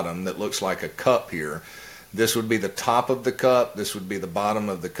rounded bottom that looks like a cup here. This would be the top of the cup. This would be the bottom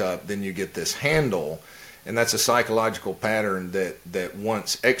of the cup. Then you get this handle, and that's a psychological pattern that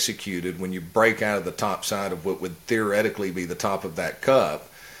once executed, when you break out of the top side of what would theoretically be the top of that cup,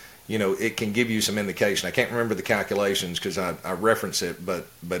 it can give you some indication. I can't remember the calculations because I reference it, but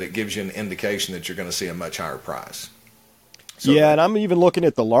it gives you an indication that you're going to see a much higher price. So and I'm even looking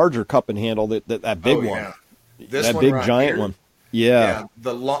at the larger cup and handle, that big one. This that big right giant here. one. Yeah.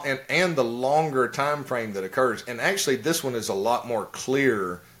 The longer time frame that occurs. And actually this one is a lot more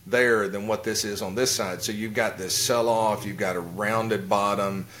clear there than what this is on this side. So you've got this sell-off, you've got a rounded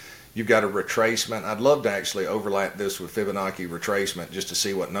bottom, you've got a retracement. I'd love to actually overlap this with Fibonacci retracement just to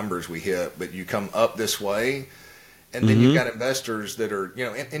see what numbers we hit. But you come up this way, and then you've got investors that are,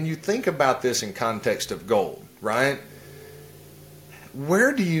 and you think about this in context of gold, right?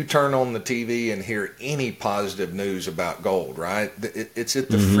 Where do you turn on the TV and hear any positive news about gold, right? It's at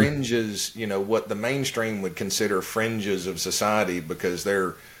the fringes, what the mainstream would consider fringes of society, because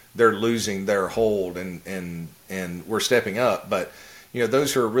they're losing their hold and we're stepping up. But,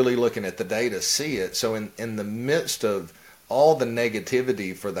 those who are really looking at the data see it. So in the midst of all the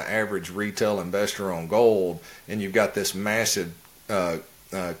negativity for the average retail investor on gold, and you've got this massive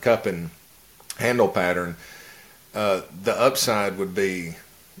cup and handle pattern, the upside would be,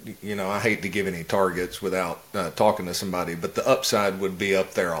 I hate to give any targets without talking to somebody, but the upside would be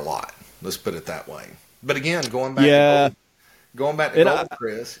up there a lot. Let's put it that way. But again, going back to gold,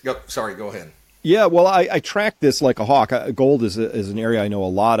 Chris. Sorry, go ahead. Yeah, well, I track this like a hawk. Gold is an area I know a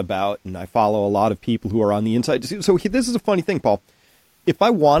lot about, and I follow a lot of people who are on the inside. So this is a funny thing, Paul. If I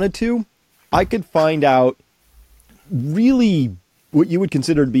wanted to, I could find out really what you would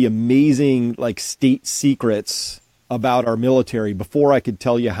consider to be amazing, like state secrets about our military before I could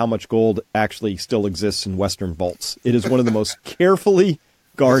tell you how much gold actually still exists in Western vaults. It is one of the most carefully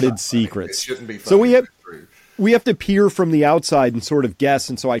guarded secrets. It shouldn't be funny. So we have. we have to peer from the outside and sort of guess.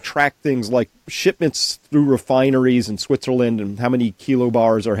 And so I track things like shipments through refineries in Switzerland and how many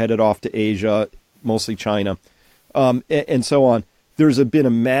kilobars are headed off to Asia, mostly China, and so on. There's been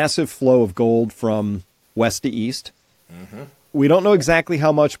a massive flow of gold from west to east. Mm-hmm. We don't know exactly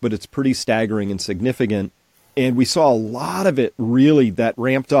how much, but it's pretty staggering and significant. And we saw a lot of it really that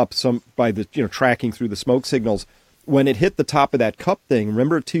ramped up some by the tracking through the smoke signals. When it hit the top of that cup thing,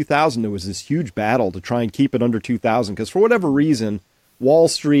 remember at 2000, there was this huge battle to try and keep it under 2000 because for whatever reason, Wall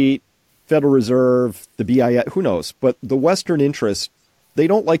Street, Federal Reserve, the BIS, who knows, but the Western interests, they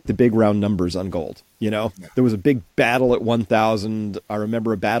don't like the big round numbers on gold. Yeah. There was a big battle at 1,000. I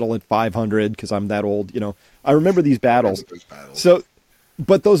remember a battle at 500 because I'm that old. I remember these battles. So,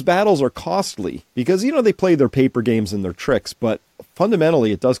 but those battles are costly because they play their paper games and their tricks, but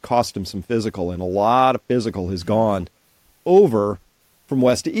fundamentally it does cost them some physical, and a lot of physical has gone over from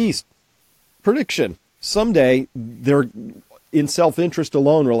west to east. Prediction: someday they're in self-interest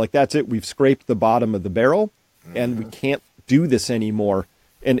alone. We're like, that's it. We've scraped the bottom of the barrel, and we can't do this anymore.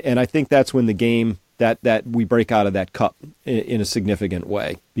 And I think that's when the game that we break out of that cup in a significant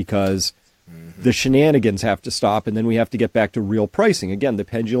way, because the shenanigans have to stop, and then we have to get back to real pricing. Again, the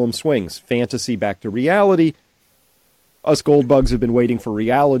pendulum swings. Fantasy back to reality. Us gold bugs have been waiting for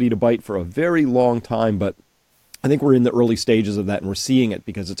reality to bite for a very long time, but I think we're in the early stages of that, and we're seeing it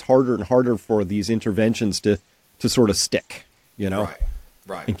because it's harder and harder for these interventions to sort of stick,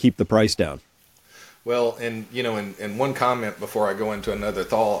 Right. and keep the price down. Well, and and one comment before I go into another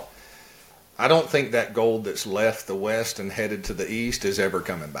thought, I don't think that gold that's left the West and headed to the East is ever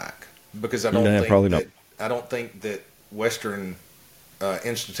coming back, because I don't think that Western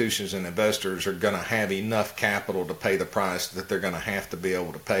institutions and investors are going to have enough capital to pay the price that they're going to have to be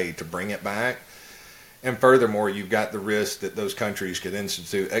able to pay to bring it back. And furthermore, you've got the risk that those countries could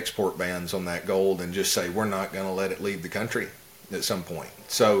institute export bans on that gold and just say, we're not going to let it leave the country at some point.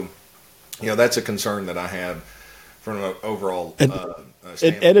 So, that's a concern that I have from an overall standpoint.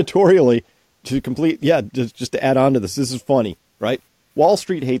 Editorially, just to add on to this is funny, right? Wall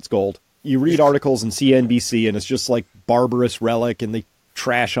Street hates gold. You read articles in CNBC, and it's just like barbarous relic, and they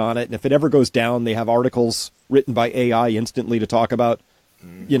trash on it. And if it ever goes down, they have articles written by AI instantly to talk about,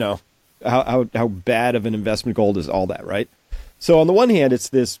 how bad of an investment gold is, all that, right? So on the one hand, it's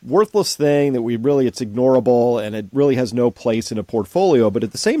this worthless thing that it's ignorable, and it really has no place in a portfolio. But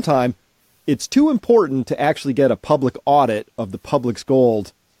at the same time, it's too important to actually get a public audit of the public's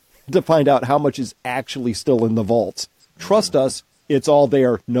gold to find out how much is actually still in the vaults. Trust us, it's all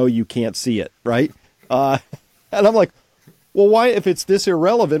there. No, you can't see it, right? And I'm like, well, why, if it's this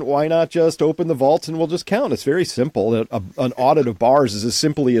irrelevant, why not just open the vaults and we'll just count? It's very simple. An audit of bars is as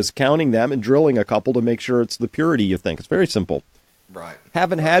simply as counting them and drilling a couple to make sure it's the purity you think. It's very simple. Right.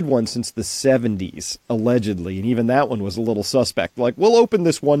 Haven't had one since the 70s, allegedly, and even that one was a little suspect. Like, we'll open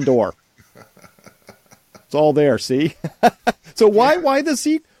this one door. It's all there, see? So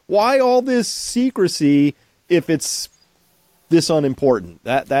why all this secrecy if it's this unimportant?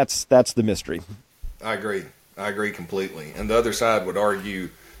 That's the mystery. I agree completely. And the other side would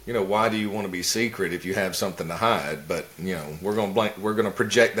argue, why do you want to be secret if you have something to hide? But we're going to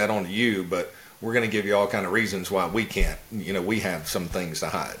project that onto you, but we're going to give you all kind of reasons why we can't. We have some things to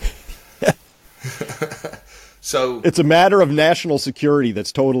hide. So it's a matter of national security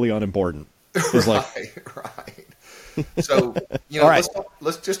that's totally unimportant. Right. So, right.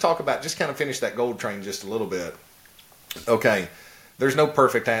 let's just talk about, just kind of finish that gold train just a little bit. Okay, there's no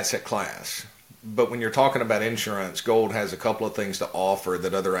perfect asset class, but when you're talking about insurance, gold has a couple of things to offer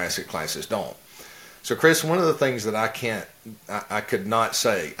that other asset classes don't. So, Chris, one of the things that I could not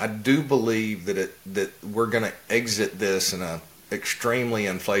say, I do believe that we're going to exit this in a extremely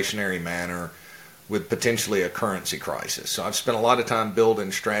inflationary manner with potentially a currency crisis. So I've spent a lot of time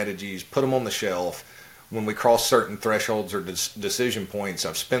building strategies, put them on the shelf. When we cross certain thresholds or decision points,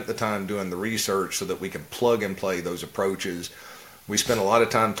 I've spent the time doing the research so that we can plug and play those approaches. We spend a lot of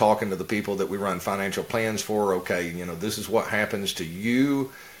time talking to the people that we run financial plans for. Okay, this is what happens to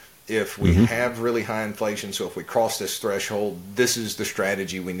you if we have really high inflation. So if we cross this threshold, this is the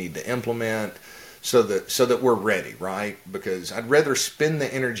strategy we need to implement so that we're ready, right? Because I'd rather spend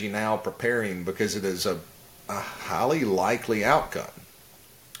the energy now preparing, because it is a highly likely outcome.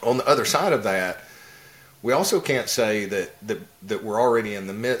 On the other side of that, we also can't say that we're already in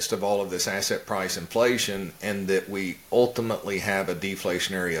the midst of all of this asset price inflation and that we ultimately have a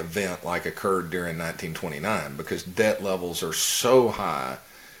deflationary event like occurred during 1929, because debt levels are so high,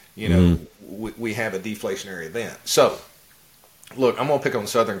 we have a deflationary event. So, look, I'm going to pick on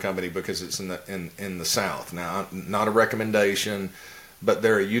Southern Company because it's in the South. Now, not a recommendation, but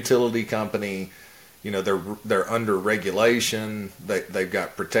they're a utility company. They're under regulation. They've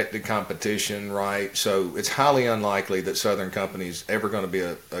got protected competition, right? So it's highly unlikely that Southern Company's ever going to be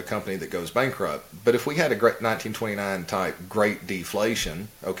a company that goes bankrupt. But if we had a great 1929 type great deflation,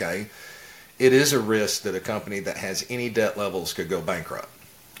 okay, it is a risk that a company that has any debt levels could go bankrupt.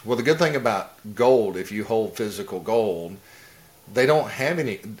 Well, the good thing about gold, if you hold physical gold,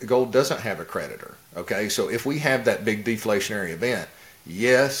 gold doesn't have a creditor, okay? So if we have that big deflationary event,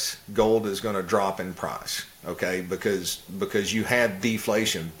 yes, gold is going to drop in price, okay, because you had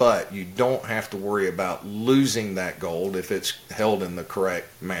deflation, but you don't have to worry about losing that gold if it's held in the correct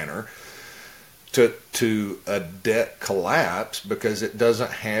manner to a debt collapse, because it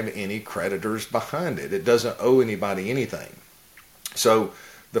doesn't have any creditors behind it. It doesn't owe anybody anything. So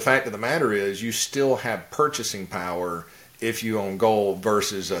the fact of the matter is you still have purchasing power if you own gold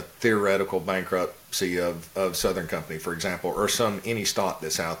versus a theoretical bankruptcy of Southern Company, for example, or any stock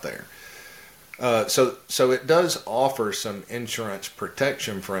that's out there. So it does offer some insurance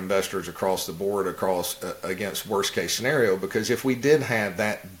protection for investors across the board, against worst case scenario, because if we did have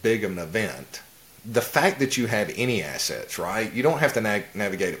that big of an event, the fact that you have any assets, right? You don't have to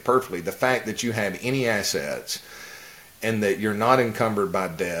navigate it perfectly. The fact that you have any assets and that you're not encumbered by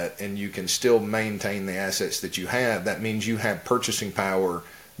debt and you can still maintain the assets that you have, that means you have purchasing power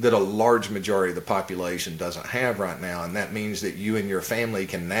that a large majority of the population doesn't have right now. And that means that you and your family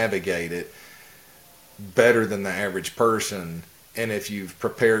can navigate it better than the average person. And if you've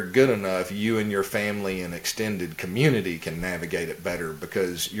prepared good enough, you and your family and extended community can navigate it better,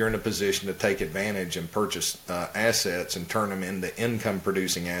 because you're in a position to take advantage and purchase assets and turn them into income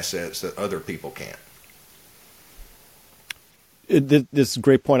producing assets that other people can't. This is a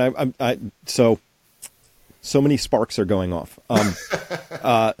great point. So many sparks are going off.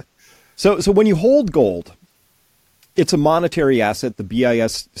 So when you hold gold, it's a monetary asset. The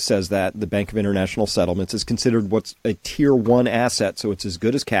BIS says that. The Bank of International Settlements is considered what's a tier 1 asset, so it's as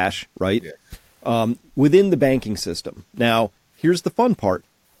good as cash, right? Yeah. Within the banking system. Now, here's the fun part.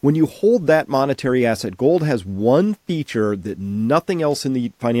 When you hold that monetary asset, gold has one feature that nothing else in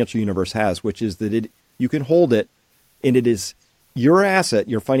the financial universe has, which is that you can hold it, and it is your asset,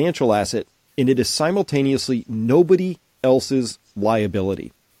 your financial asset, and it is simultaneously nobody else's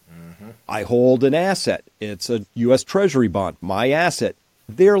liability. Mm-hmm. I hold an asset. It's a U.S. Treasury bond, my asset,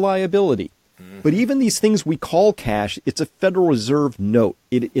 their liability. Mm-hmm. But even these things we call cash, it's a Federal Reserve note.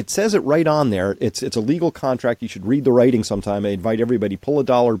 It says it right on there. It's a legal contract. You should read the writing sometime. I invite everybody, pull a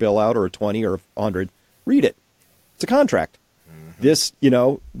dollar bill out or a 20 or a 100, read it. It's a contract. Mm-hmm.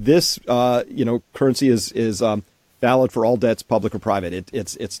 This currency is valid for all debts, public or private.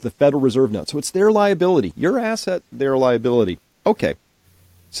 It's the Federal Reserve note. So it's their liability. Your asset, their liability. Okay.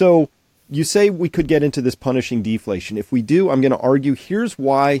 So you say we could get into this punishing deflation. If we do, I'm going to argue here's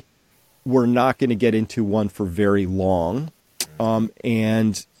why we're not going to get into one for very long.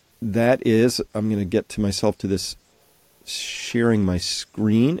 And that is, I'm going to get to myself to this sharing my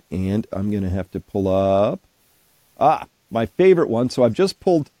screen, and I'm going to have to pull up my favorite one. So I've just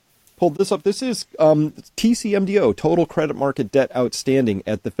pulled this up. This is TCMDO, total credit market debt outstanding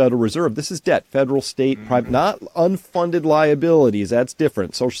at the Federal Reserve. This is debt, federal, state, private, not unfunded liabilities. That's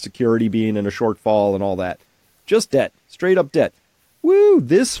different. Social Security being in a shortfall and all that. Just debt, straight up debt. Woo!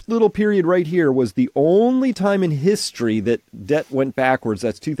 This little period right here was the only time in history that debt went backwards.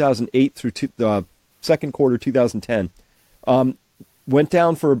 That's 2008 through second quarter 2010. Went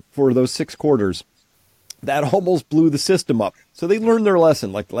down for those 6 quarters. That almost blew the system up. So they learned their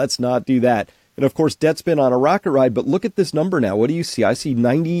lesson, like, let's not do that. And, of course, debt's been on a rocket ride, but look at this number now. What do you see? I see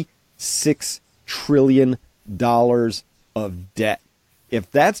 $96 trillion of debt.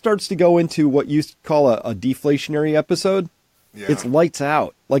 If that starts to go into what you call a deflationary episode, it's lights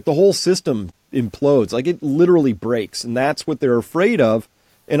out. Like, the whole system implodes. Like, it literally breaks, and that's what they're afraid of.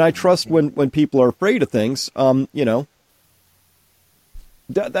 And I trust when people are afraid of things, Paul,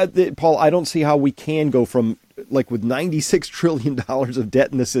 I don't see how we can go from, like, with $96 trillion of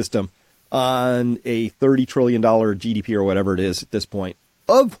debt in the system on a $30 trillion GDP or whatever it is at this point,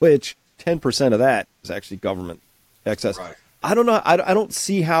 of which 10% of that is actually government excess. Right. I don't know. I don't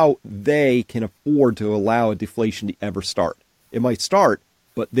see how they can afford to allow a deflation to ever start. It might start,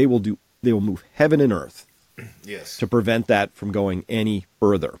 but they will move heaven and earth to prevent that from going any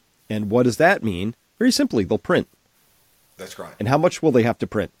further. And what does that mean? Very simply, they'll print. That's right. And how much will they have to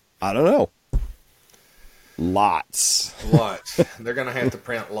print? I don't know. Lots. They're going to have to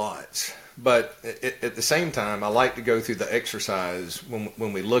print lots. But at the same time, I like to go through the exercise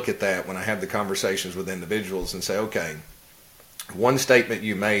when we look at that, when I have the conversations with individuals and say, okay, one statement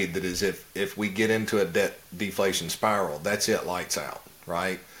you made that is if we get into a debt deflation spiral, that's it, lights out,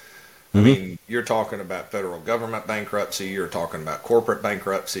 right? I mean, you're talking about federal government bankruptcy, you're talking about corporate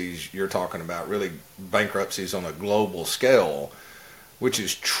bankruptcies, you're talking about really bankruptcies on a global scale, which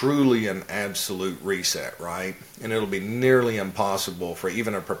is truly an absolute reset, right? And it'll be nearly impossible for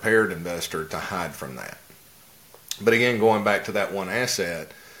even a prepared investor to hide from that. But again, going back to that one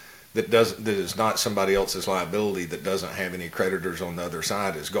asset that is not somebody else's liability, that doesn't have any creditors on the other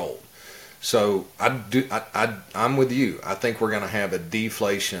side, is gold. So I'm with you. I think we're going to have a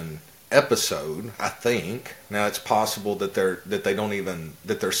deflation episode. I think now it's possible that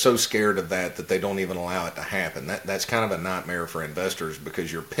they're so scared of that they don't even allow it to happen. That's kind of a nightmare for investors,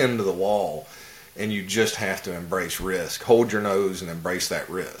 because you're pinned to the wall and you just have to embrace risk. Hold your nose and embrace that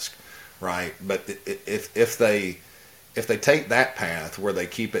risk, right? But if they take that path where they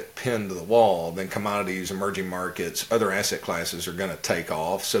keep it pinned to the wall, then commodities, emerging markets, other asset classes are going to take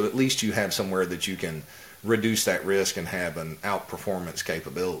off. So at least you have somewhere that you can reduce that risk and have an outperformance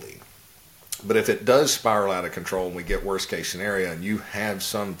capability. But if it does spiral out of control and we get worst case scenario and you have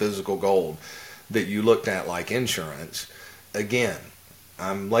some physical gold that you looked at like insurance, again,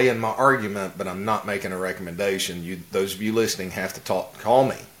 I'm laying my argument, but I'm not making a recommendation. Those of you listening have to call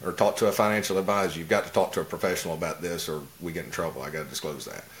me or talk to a financial advisor. You've got to talk to a professional about this or we get in trouble. I got to disclose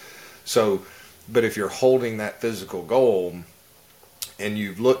that. So, but if you're holding that physical gold and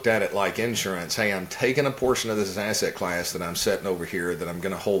you've looked at it like insurance, hey, I'm taking a portion of this asset class that I'm setting over here that I'm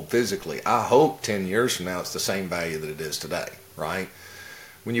going to hold physically. I hope 10 years from now it's the same value that it is today, right?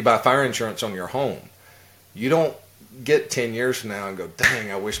 When you buy fire insurance on your home, you don't get 10 years from now and go, dang,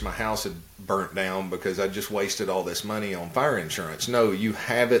 I wish my house had burnt down because I just wasted all this money on fire insurance. No, you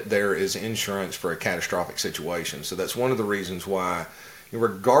have it there as insurance for a catastrophic situation. So that's one of the reasons why,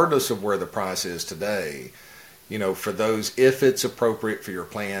 regardless of where the price is today, for those, if it's appropriate for your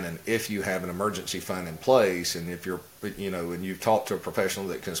plan and if you have an emergency fund in place and if you're, and you've talked to a professional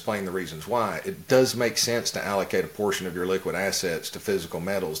that can explain the reasons why, it does make sense to allocate a portion of your liquid assets to physical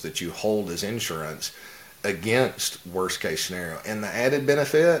metals that you hold as insurance against worst case scenario. And the added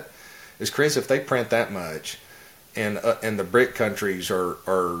benefit is, Chris, if they print that much and the BRIC countries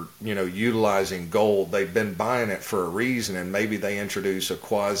are utilizing gold, they've been buying it for a reason, and maybe they introduce a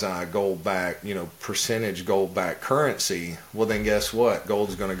quasi gold backed, percentage gold backed currency, well then guess what?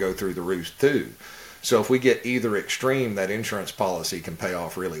 Gold's going to go through the roof too. So if we get either extreme, that insurance policy can pay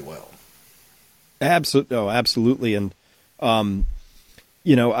off really well. Absolutely. And I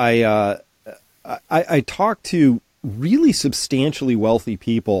talk to really substantially wealthy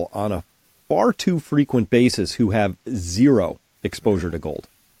people on a far too frequent basis who have zero exposure to gold,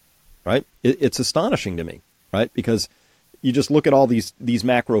 right? It's astonishing to me, right? Because you just look at all these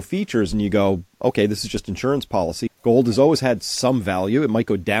macro features and you go, okay, this is just insurance policy. Gold has always had some value. It might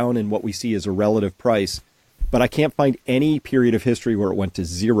go down in what we see as a relative price, but I can't find any period of history where it went to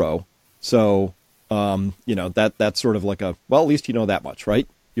zero. So, that's sort of like at least you know that much, right?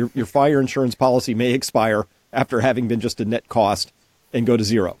 Your fire insurance policy may expire after having been just a net cost and go to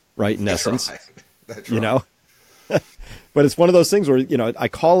zero, right? In essence, right. That's right. But it's one of those things where, I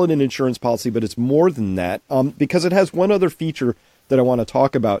call it an insurance policy, but it's more than that, because it has one other feature that I want to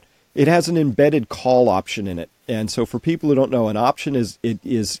talk about. It has an embedded call option in it. And so for people who don't know, an option is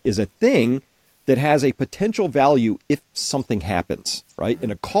a thing that has a potential value if something happens, right?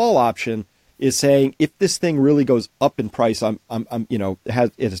 And a call option is saying, if this thing really goes up in price, I'm going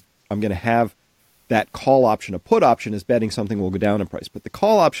to have that call option. A put option is betting something will go down in price. But the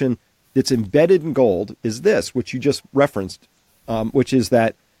call option that's embedded in gold is this, which you just referenced, which is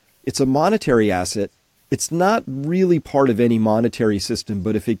that it's a monetary asset. It's not really part of any monetary system,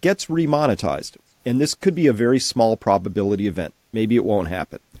 but if it gets remonetized, and this could be a very small probability event, maybe it won't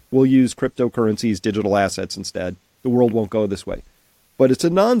happen. We'll use cryptocurrencies, digital assets instead. The world won't go this way. But it's a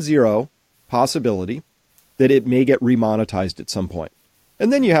non-zero possibility that it may get remonetized at some point.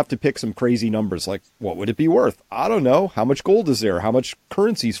 And then you have to pick some crazy numbers like, what would it be worth? I don't know. How much gold is there? How much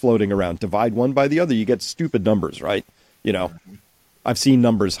currency is floating around? Divide one by the other. You get stupid numbers, right? I've seen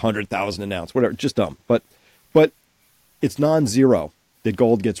numbers, 100,000 an ounce, whatever, just dumb. But it's non-zero that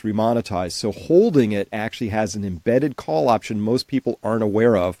gold gets remonetized. So holding it actually has an embedded call option most people aren't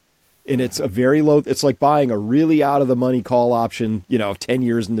aware of. And it's a very low, it's like buying a really out of the money call option, 10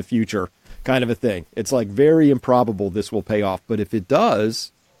 years in the future kind of a thing. It's like very improbable this will pay off. But if it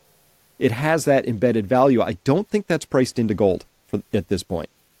does, it has that embedded value. I don't think that's priced into gold at this point.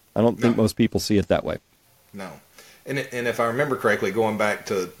 I don't think most people see it that way. No. And if I remember correctly, going back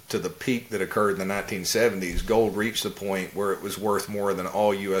to the peak that occurred in the 1970s, gold reached the point where it was worth more than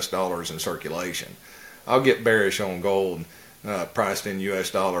all U.S. dollars in circulation. I'll get bearish on gold priced in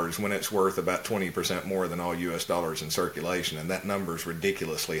U.S. dollars when it's worth about 20% more than all U.S. dollars in circulation, and that number is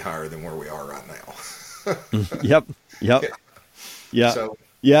ridiculously higher than where we are right now. Yep. Yeah. So,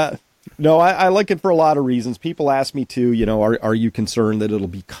 yeah. No, I like it for a lot of reasons. People ask me too, are you concerned that it'll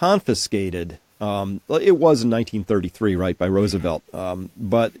be confiscated? It was in 1933, right, by Roosevelt.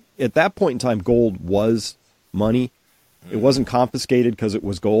 But at that point in time, gold was money. It wasn't confiscated because it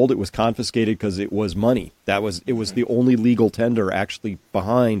was gold. It was confiscated because it was money. It was the only legal tender actually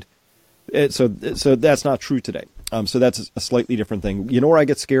behind it. So that's not true today. So that's a slightly different thing. You know where I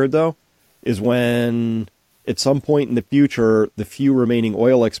get scared, though, is when at some point in the future, the few remaining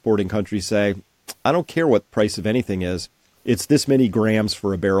oil exporting countries say, I don't care what the price of anything is. It's this many grams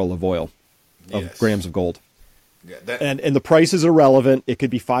for a barrel of oil, of grams of gold. Yeah, and the price is irrelevant. It could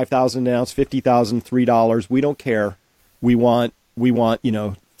be 5,000 an ounce, 50,000, $3. We don't care. We want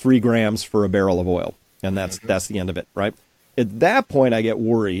 3 grams for a barrel of oil, and that's the end of it, right? At that point, I get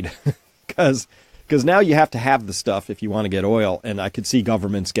worried because now you have to have the stuff if you want to get oil, and I could see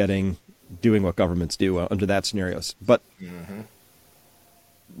governments doing what governments do under that scenarios. But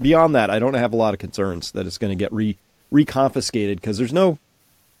beyond that, I don't have a lot of concerns that it's going to get reconfiscated because it's not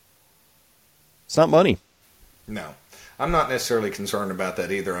money. No, I'm not necessarily concerned about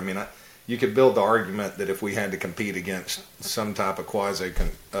that either. I mean, you could build the argument that if we had to compete against some type of quasi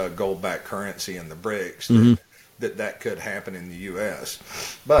gold-backed currency in the BRICS, that could happen in the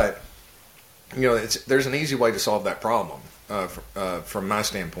U.S. But there's an easy way to solve that problem from my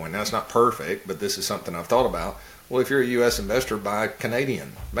standpoint. Now, it's not perfect, but this is something I've thought about. Well, if you're a U.S. investor, buy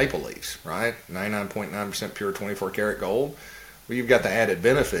Canadian maple leafs, right? 99.9% pure 24-karat gold. Well, you've got the added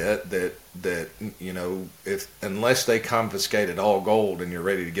benefit that unless they confiscated all gold and you're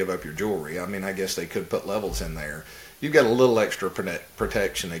ready to give up your jewelry, I mean, I guess they could put levels in there. You've got a little extra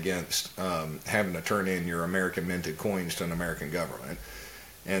protection against having to turn in your American minted coins to an American government.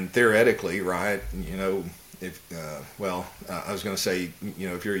 And theoretically, right, I was going to say,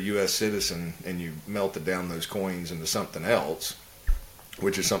 if you're a U.S. citizen and you melted down those coins into something else,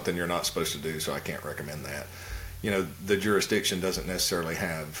 which is something you're not supposed to do, so I can't recommend that. The jurisdiction doesn't necessarily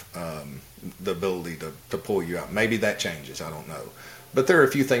have the ability to pull you out. Maybe that changes. I don't know. But there are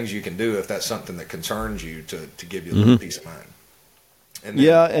a few things you can do if that's something that concerns you to give you a little peace of mind. And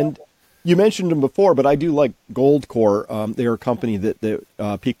then, and you mentioned them before, but I do like Goldcore. They're a company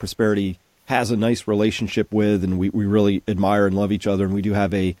that Peak Prosperity has a nice relationship with, and we really admire and love each other. And we do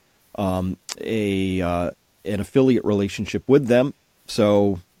have an affiliate relationship with them.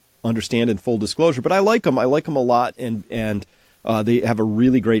 So understand in full disclosure, but I like them. I like them a lot, and they have a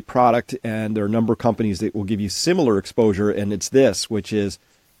really great product, and there are a number of companies that will give you similar exposure, and it's this, which is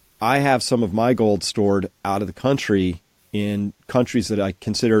I have some of my gold stored out of the country in countries that I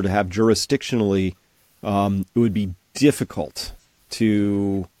consider to have jurisdictionally, it would be difficult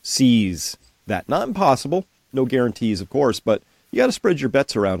to seize that. Not impossible, no guarantees, of course, but you got to spread your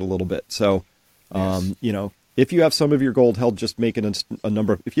bets around a little bit. So, if you have some of your gold held, just making a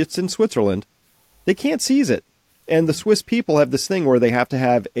number of, if it's in Switzerland, they can't seize it. And the Swiss people have this thing where they have to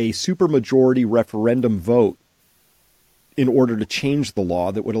have a supermajority referendum vote in order to change the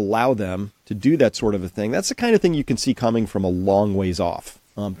law that would allow them to do that sort of a thing. That's the kind of thing you can see coming from a long ways off,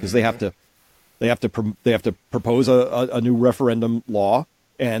 because they have to propose a new referendum law,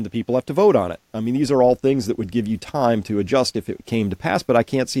 and the people have to vote on it. I mean, these are all things that would give you time to adjust if it came to pass, but I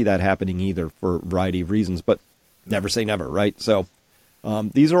can't see that happening either for a variety of reasons, but never say never, right? So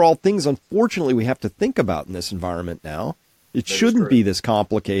these are all things, unfortunately, we have to think about in this environment now. It shouldn't be this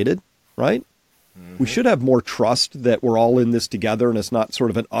complicated, right? We should have more trust that we're all in this together, and it's not sort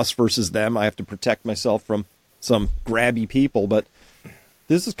of an us versus them. I have to protect myself from some grabby people, but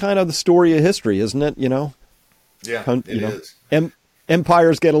this is kind of the story of history, isn't it? Yeah, it is.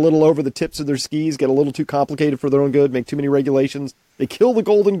 Empires get a little over the tips of their skis, get a little too complicated for their own good, make too many regulations. They kill the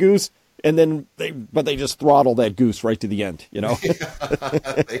golden goose, and then they just throttle that goose right to the end.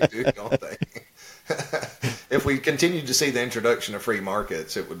 They do, don't they? If we continue to see the introduction of free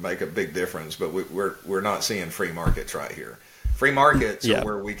markets, it would make a big difference. But we're not seeing free markets right here. Free markets are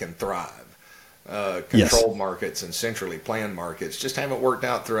where we can thrive. Controlled markets and centrally planned markets just haven't worked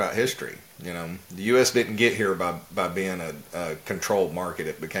out throughout history. The U.S. didn't get here by being a controlled market.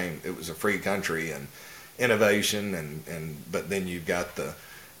 It was a free country and innovation, but then you've got the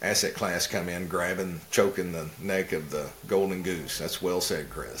asset class come in, choking the neck of the golden goose. That's well said,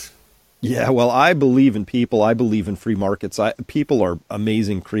 Chris. Yeah, well, I believe in people. I believe in free markets. People are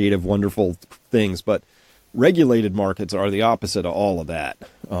amazing, creative, wonderful things, but regulated markets are the opposite of all of that.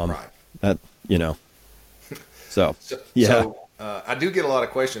 Right. That, So I do get a lot of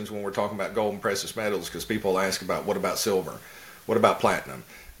questions when we're talking about gold and precious metals because people ask about what about silver? What about platinum?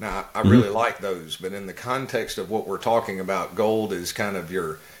 Now, I really like those, but in the context of what we're talking about, gold is kind of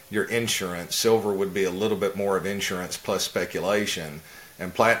your insurance. Silver would be a little bit more of insurance plus speculation,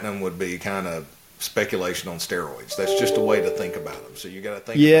 and platinum would be kind of speculation on steroids. That's just a way to think about them. So you got to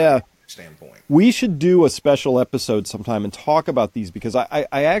think about it from that standpoint. We should do a special episode sometime and talk about these because I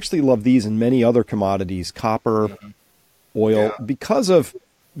actually love these and many other commodities, copper, oil, because of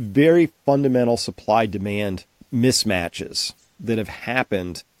very fundamental supply-demand mismatches that have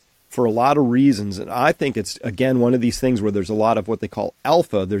happened for a lot of reasons. And I think it's, again, one of these things where there's a lot of what they call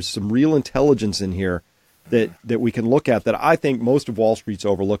alpha. There's some real intelligence in here that we can look at that I think most of Wall Street's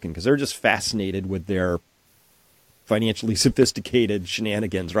overlooking because they're just fascinated with their financially sophisticated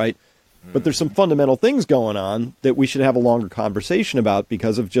shenanigans, right? But there's some fundamental things going on that we should have a longer conversation about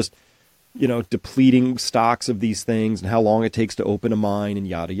because of just, depleting stocks of these things and how long it takes to open a mine and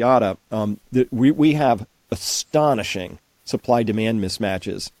yada, yada. We have astonishing supply-demand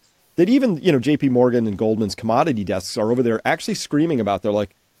mismatches that even, J.P. Morgan and Goldman's commodity desks are over there actually screaming about. They're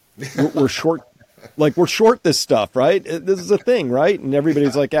like, we're short, we're short this stuff, right? This is a thing, right? And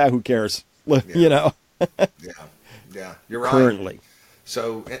everybody's like, who cares? Yeah, you're right. Currently.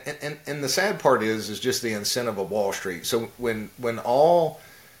 So, and the sad part is just the incentive of Wall Street. So when all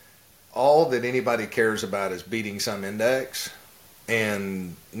that anybody cares about is beating some index,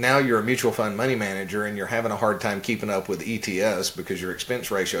 and now you're a mutual fund money manager and you're having a hard time keeping up with ETS because your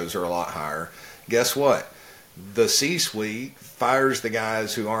expense ratios are a lot higher, guess what? The C-suite fires the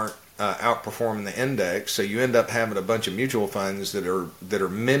guys who aren't outperforming the index, so you end up having a bunch of mutual funds that are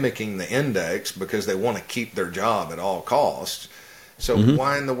mimicking the index because they want to keep their job at all costs. So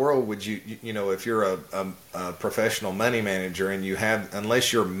why in the world would you if you're a professional money manager and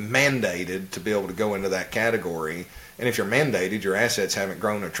unless you're mandated to be able to go into that category, and if you're mandated, your assets haven't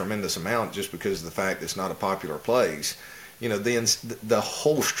grown a tremendous amount just because of the fact it's not a popular place. The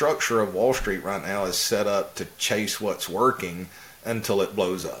whole structure of Wall Street right now is set up to chase what's working until it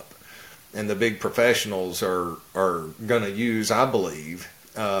blows up. And the big professionals are going to use, I believe,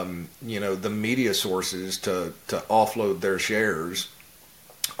 the media sources to offload their shares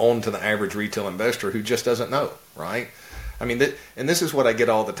onto the average retail investor who just doesn't know, right? I mean, and this is what I get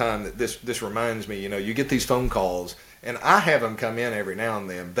all the time. That this reminds me, you get these phone calls, and I have them come in every now and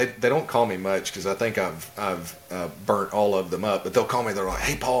then. They don't call me much because I think I've burnt all of them up. But they'll call me. They're like,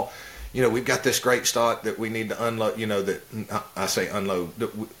 "Hey, Paul, we've got this great stock that we need to unload. That I say unload.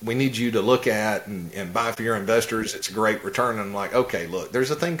 That we need you to look at and buy for your investors. It's a great return." And I'm like, "Okay, look,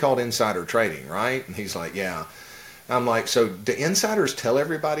 there's a thing called insider trading, right?" And he's like, "Yeah." I'm like, "So do insiders tell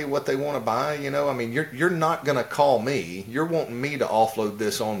everybody what they want to buy? I mean, you're not going to call me. You're wanting me to offload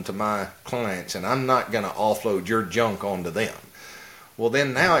this onto my clients, and I'm not going to offload your junk onto them." Well,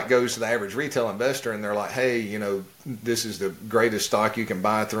 then now it goes to the average retail investor, and they're like, "Hey, this is the greatest stock you can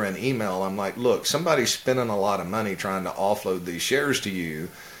buy through an email." I'm like, "Look, somebody's spending a lot of money trying to offload these shares to you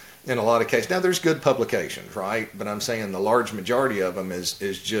in a lot of cases." Now, there's good publications, right? But I'm saying the large majority of them is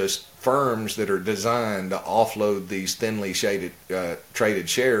just firms that are designed to offload these thinly shaded traded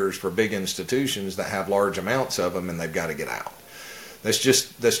shares for big institutions that have large amounts of them, and they've got to get out. That's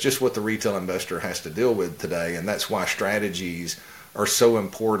just what the retail investor has to deal with today, and that's why strategies are so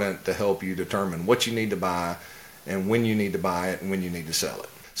important to help you determine what you need to buy and when you need to buy it and when you need to sell it.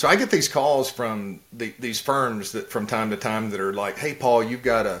 So I get these calls from these firms that from time to time that are like, "Hey, Paul, you've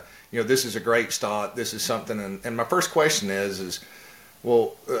got this is a great stock. This is something." And my first question is,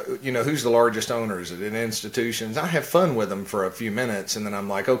 well, who's the largest owner? Is it in institutions? I have fun with them for a few minutes, and then I'm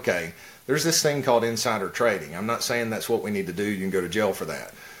like, okay, there's this thing called insider trading. I'm not saying that's what we need to do. You can go to jail for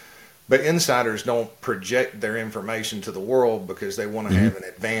that. But insiders don't project their information to the world because they want to have an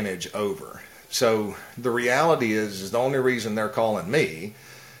advantage over. So the reality is the only reason they're calling me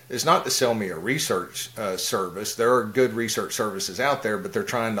is not to sell me a research service. There are good research services out there, but they're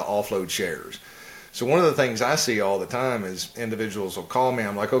trying to offload shares. So one of the things I see all the time is individuals will call me.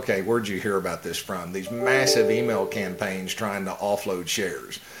 I'm like, "Okay, where'd you hear about this from?" These massive email campaigns trying to offload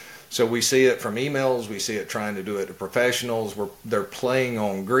shares. So we see it from emails. We see it trying to do it to professionals. They're playing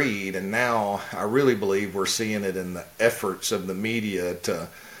on greed. And now I really believe we're seeing it in the efforts of the media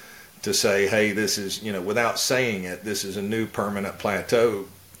to say, "Hey, this is, without saying it, this is a new permanent plateau,"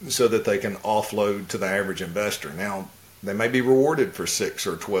 so that they can offload to the average investor. Now, they may be rewarded for 6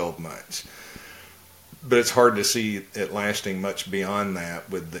 or 12 months, but it's hard to see it lasting much beyond that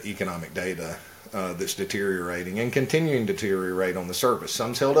with the economic data that's deteriorating and continuing to deteriorate on the surface.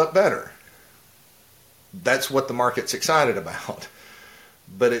 Some's held up better. That's what the market's excited about,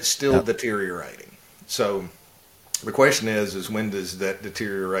 but it's still deteriorating. So The question is when does that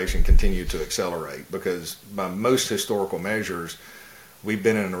deterioration continue to accelerate? Because by most historical measures, we've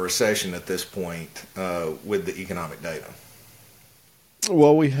been in a recession at this point with the economic data.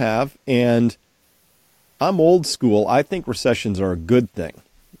 Well, we have, and I'm old school. I think recessions are a good thing,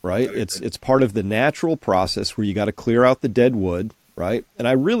 right? It's part of the natural process where you got to clear out the dead wood, right? And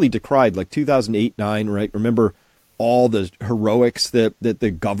I really decried like 2008, 9, right? Remember all the heroics that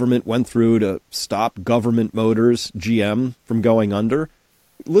the government went through to stop Government Motors, GM, from going under.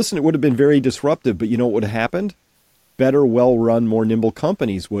 Listen, it would have been very disruptive, but you know what would have happened? Better, well-run, more nimble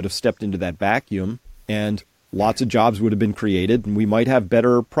companies would have stepped into that vacuum, and lots of jobs would have been created, and we might have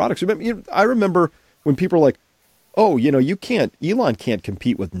better products. I remember when people were like, oh, Elon can't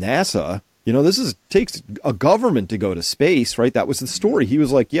compete with NASA. Takes a government to go to space, right? That was the story. He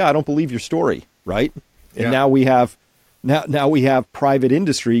was like, yeah, I don't believe your story, right? And now we have private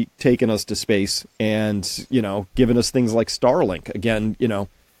industry taking us to space and, giving us things like Starlink. Again,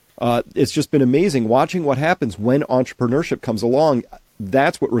 it's just been amazing watching what happens when entrepreneurship comes along.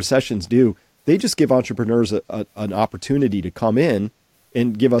 That's what recessions do. They just give entrepreneurs an opportunity to come in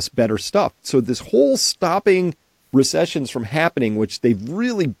and give us better stuff. So this whole stopping recessions from happening, which they've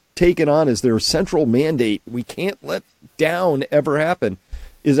really taken on as their central mandate, we can't let down ever happen,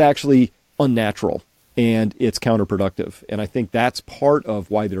 is actually unnatural. And it's counterproductive. And I think that's part of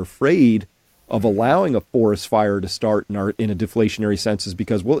why they're afraid of allowing a forest fire to start in a deflationary sense, is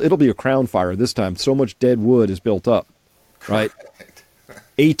because, well, it'll be a crown fire this time. So much dead wood is built up, right?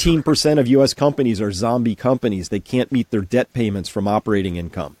 18% of U.S. companies are zombie companies. They can't meet their debt payments from operating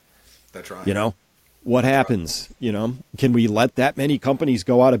income. That's right. What happens? Can we let that many companies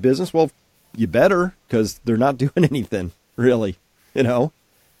go out of business? Well, you better, because they're not doing anything, really, Yeah,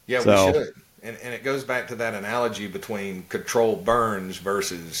 we should. And it goes back to that analogy between controlled burns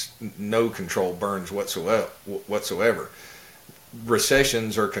versus no controlled burns whatsoever.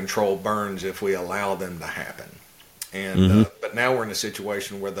 Recessions are controlled burns if we allow them to happen. And but now we're in a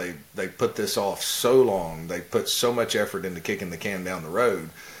situation where they put this off so long, they put so much effort into kicking the can down the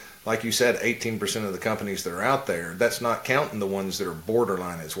road. Like you said, 18% of the companies that are out there, that's not counting the ones that are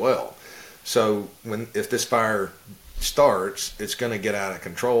borderline as well. So if this fire starts, it's going to get out of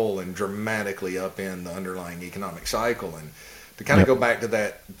control and dramatically upend the underlying economic cycle. And to kind of go back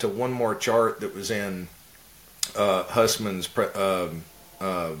to one more chart that was in Hussman's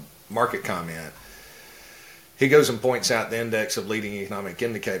market comment, he goes and points out the index of leading economic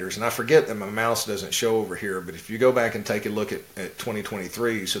indicators. And I forget that my mouse doesn't show over here, but if you go back and take a look at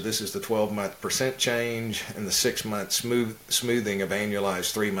 2023, so this is the 12-month percent change and the 6-month smoothing of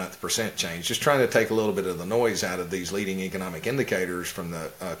annualized 3-month percent change. Just trying to take a little bit of the noise out of these leading economic indicators from the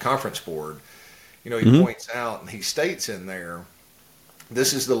conference board. He points out, and he states in there,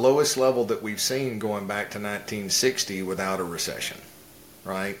 this is the lowest level that we've seen going back to 1960 without a recession,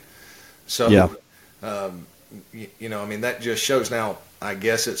 right? So, that just shows. Now, I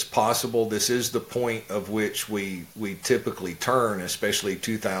guess it's possible this is the point of which we typically turn, especially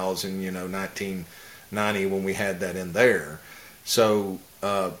 2000, 1990 when we had that in there. So,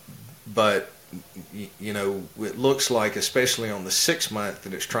 but, it looks like, especially on the 6 month,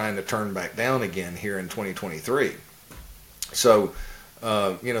 that it's trying to turn back down again here in 2023. So,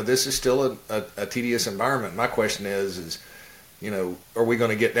 this is still a tedious environment. My question is, are we going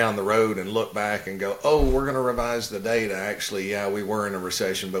to get down the road and look back and go, oh, we're going to revise the data? Actually, yeah, we were in a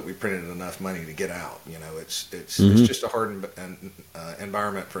recession, but we printed enough money to get out. It's just a hard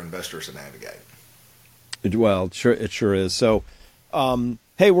environment for investors to navigate. Well, it sure is. So,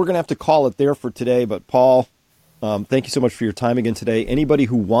 hey, we're going to have to call it there for today. But Paul, thank you so much for your time again today. Anybody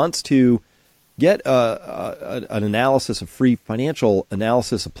who wants to get an analysis, a free financial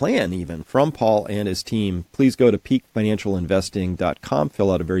analysis, a plan even from Paul and his team, please go to peakfinancialinvesting.com,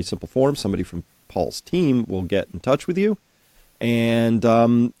 fill out a very simple form. Somebody from Paul's team will get in touch with you and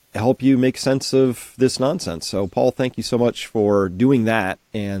help you make sense of this nonsense. So, Paul, thank you so much for doing that,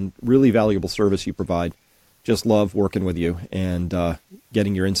 and really valuable service you provide. Just love working with you and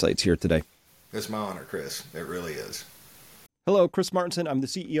getting your insights here today. It's my honor, Chris. It really is. Hello, Chris Martinson. I'm the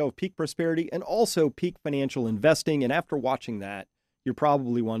CEO of Peak Prosperity and also Peak Financial Investing. And after watching that, you're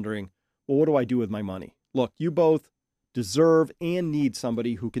probably wondering, well, what do I do with my money? Look, you both deserve and need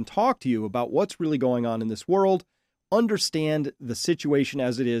somebody who can talk to you about what's really going on in this world, understand the situation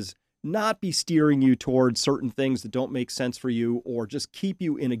as it is, not be steering you towards certain things that don't make sense for you or just keep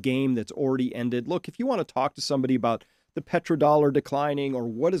you in a game that's already ended. Look, if you want to talk to somebody about the petrodollar declining or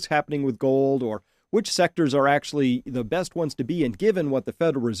what is happening with gold or which sectors are actually the best ones to be in, given what the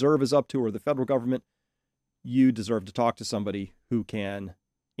Federal Reserve is up to or the federal government, you deserve to talk to somebody who can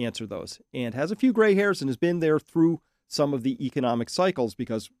answer those and has a few gray hairs and has been there through some of the economic cycles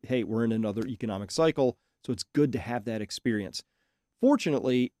because, hey, we're in another economic cycle, so it's good to have that experience.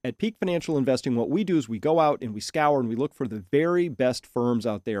 Fortunately, at Peak Financial Investing, what we do is we go out and we scour and we look for the very best firms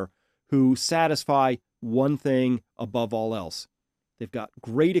out there who satisfy one thing above all else. They've got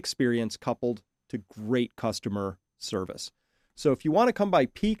great experience coupled to great customer service. So if you want to come by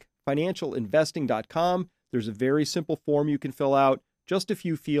peakfinancialinvesting.com, there's a very simple form you can fill out, just a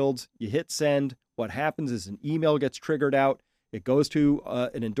few fields. You hit send. What happens is an email gets triggered out. It goes to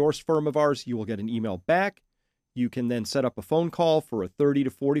an endorsed firm of ours. You will get an email back. You can then set up a phone call for a 30 to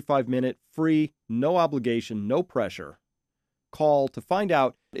 45 minute free, no obligation, no pressure call to find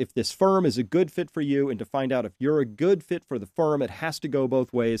out if this firm is a good fit for you and to find out if you're a good fit for the firm. It has to go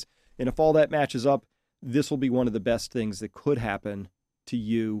both ways. And if all that matches up, this will be one of the best things that could happen to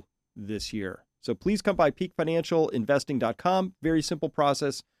you this year. So please come by peakfinancialinvesting.com. Very simple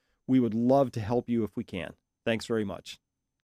process. We would love to help you if we can. Thanks very much.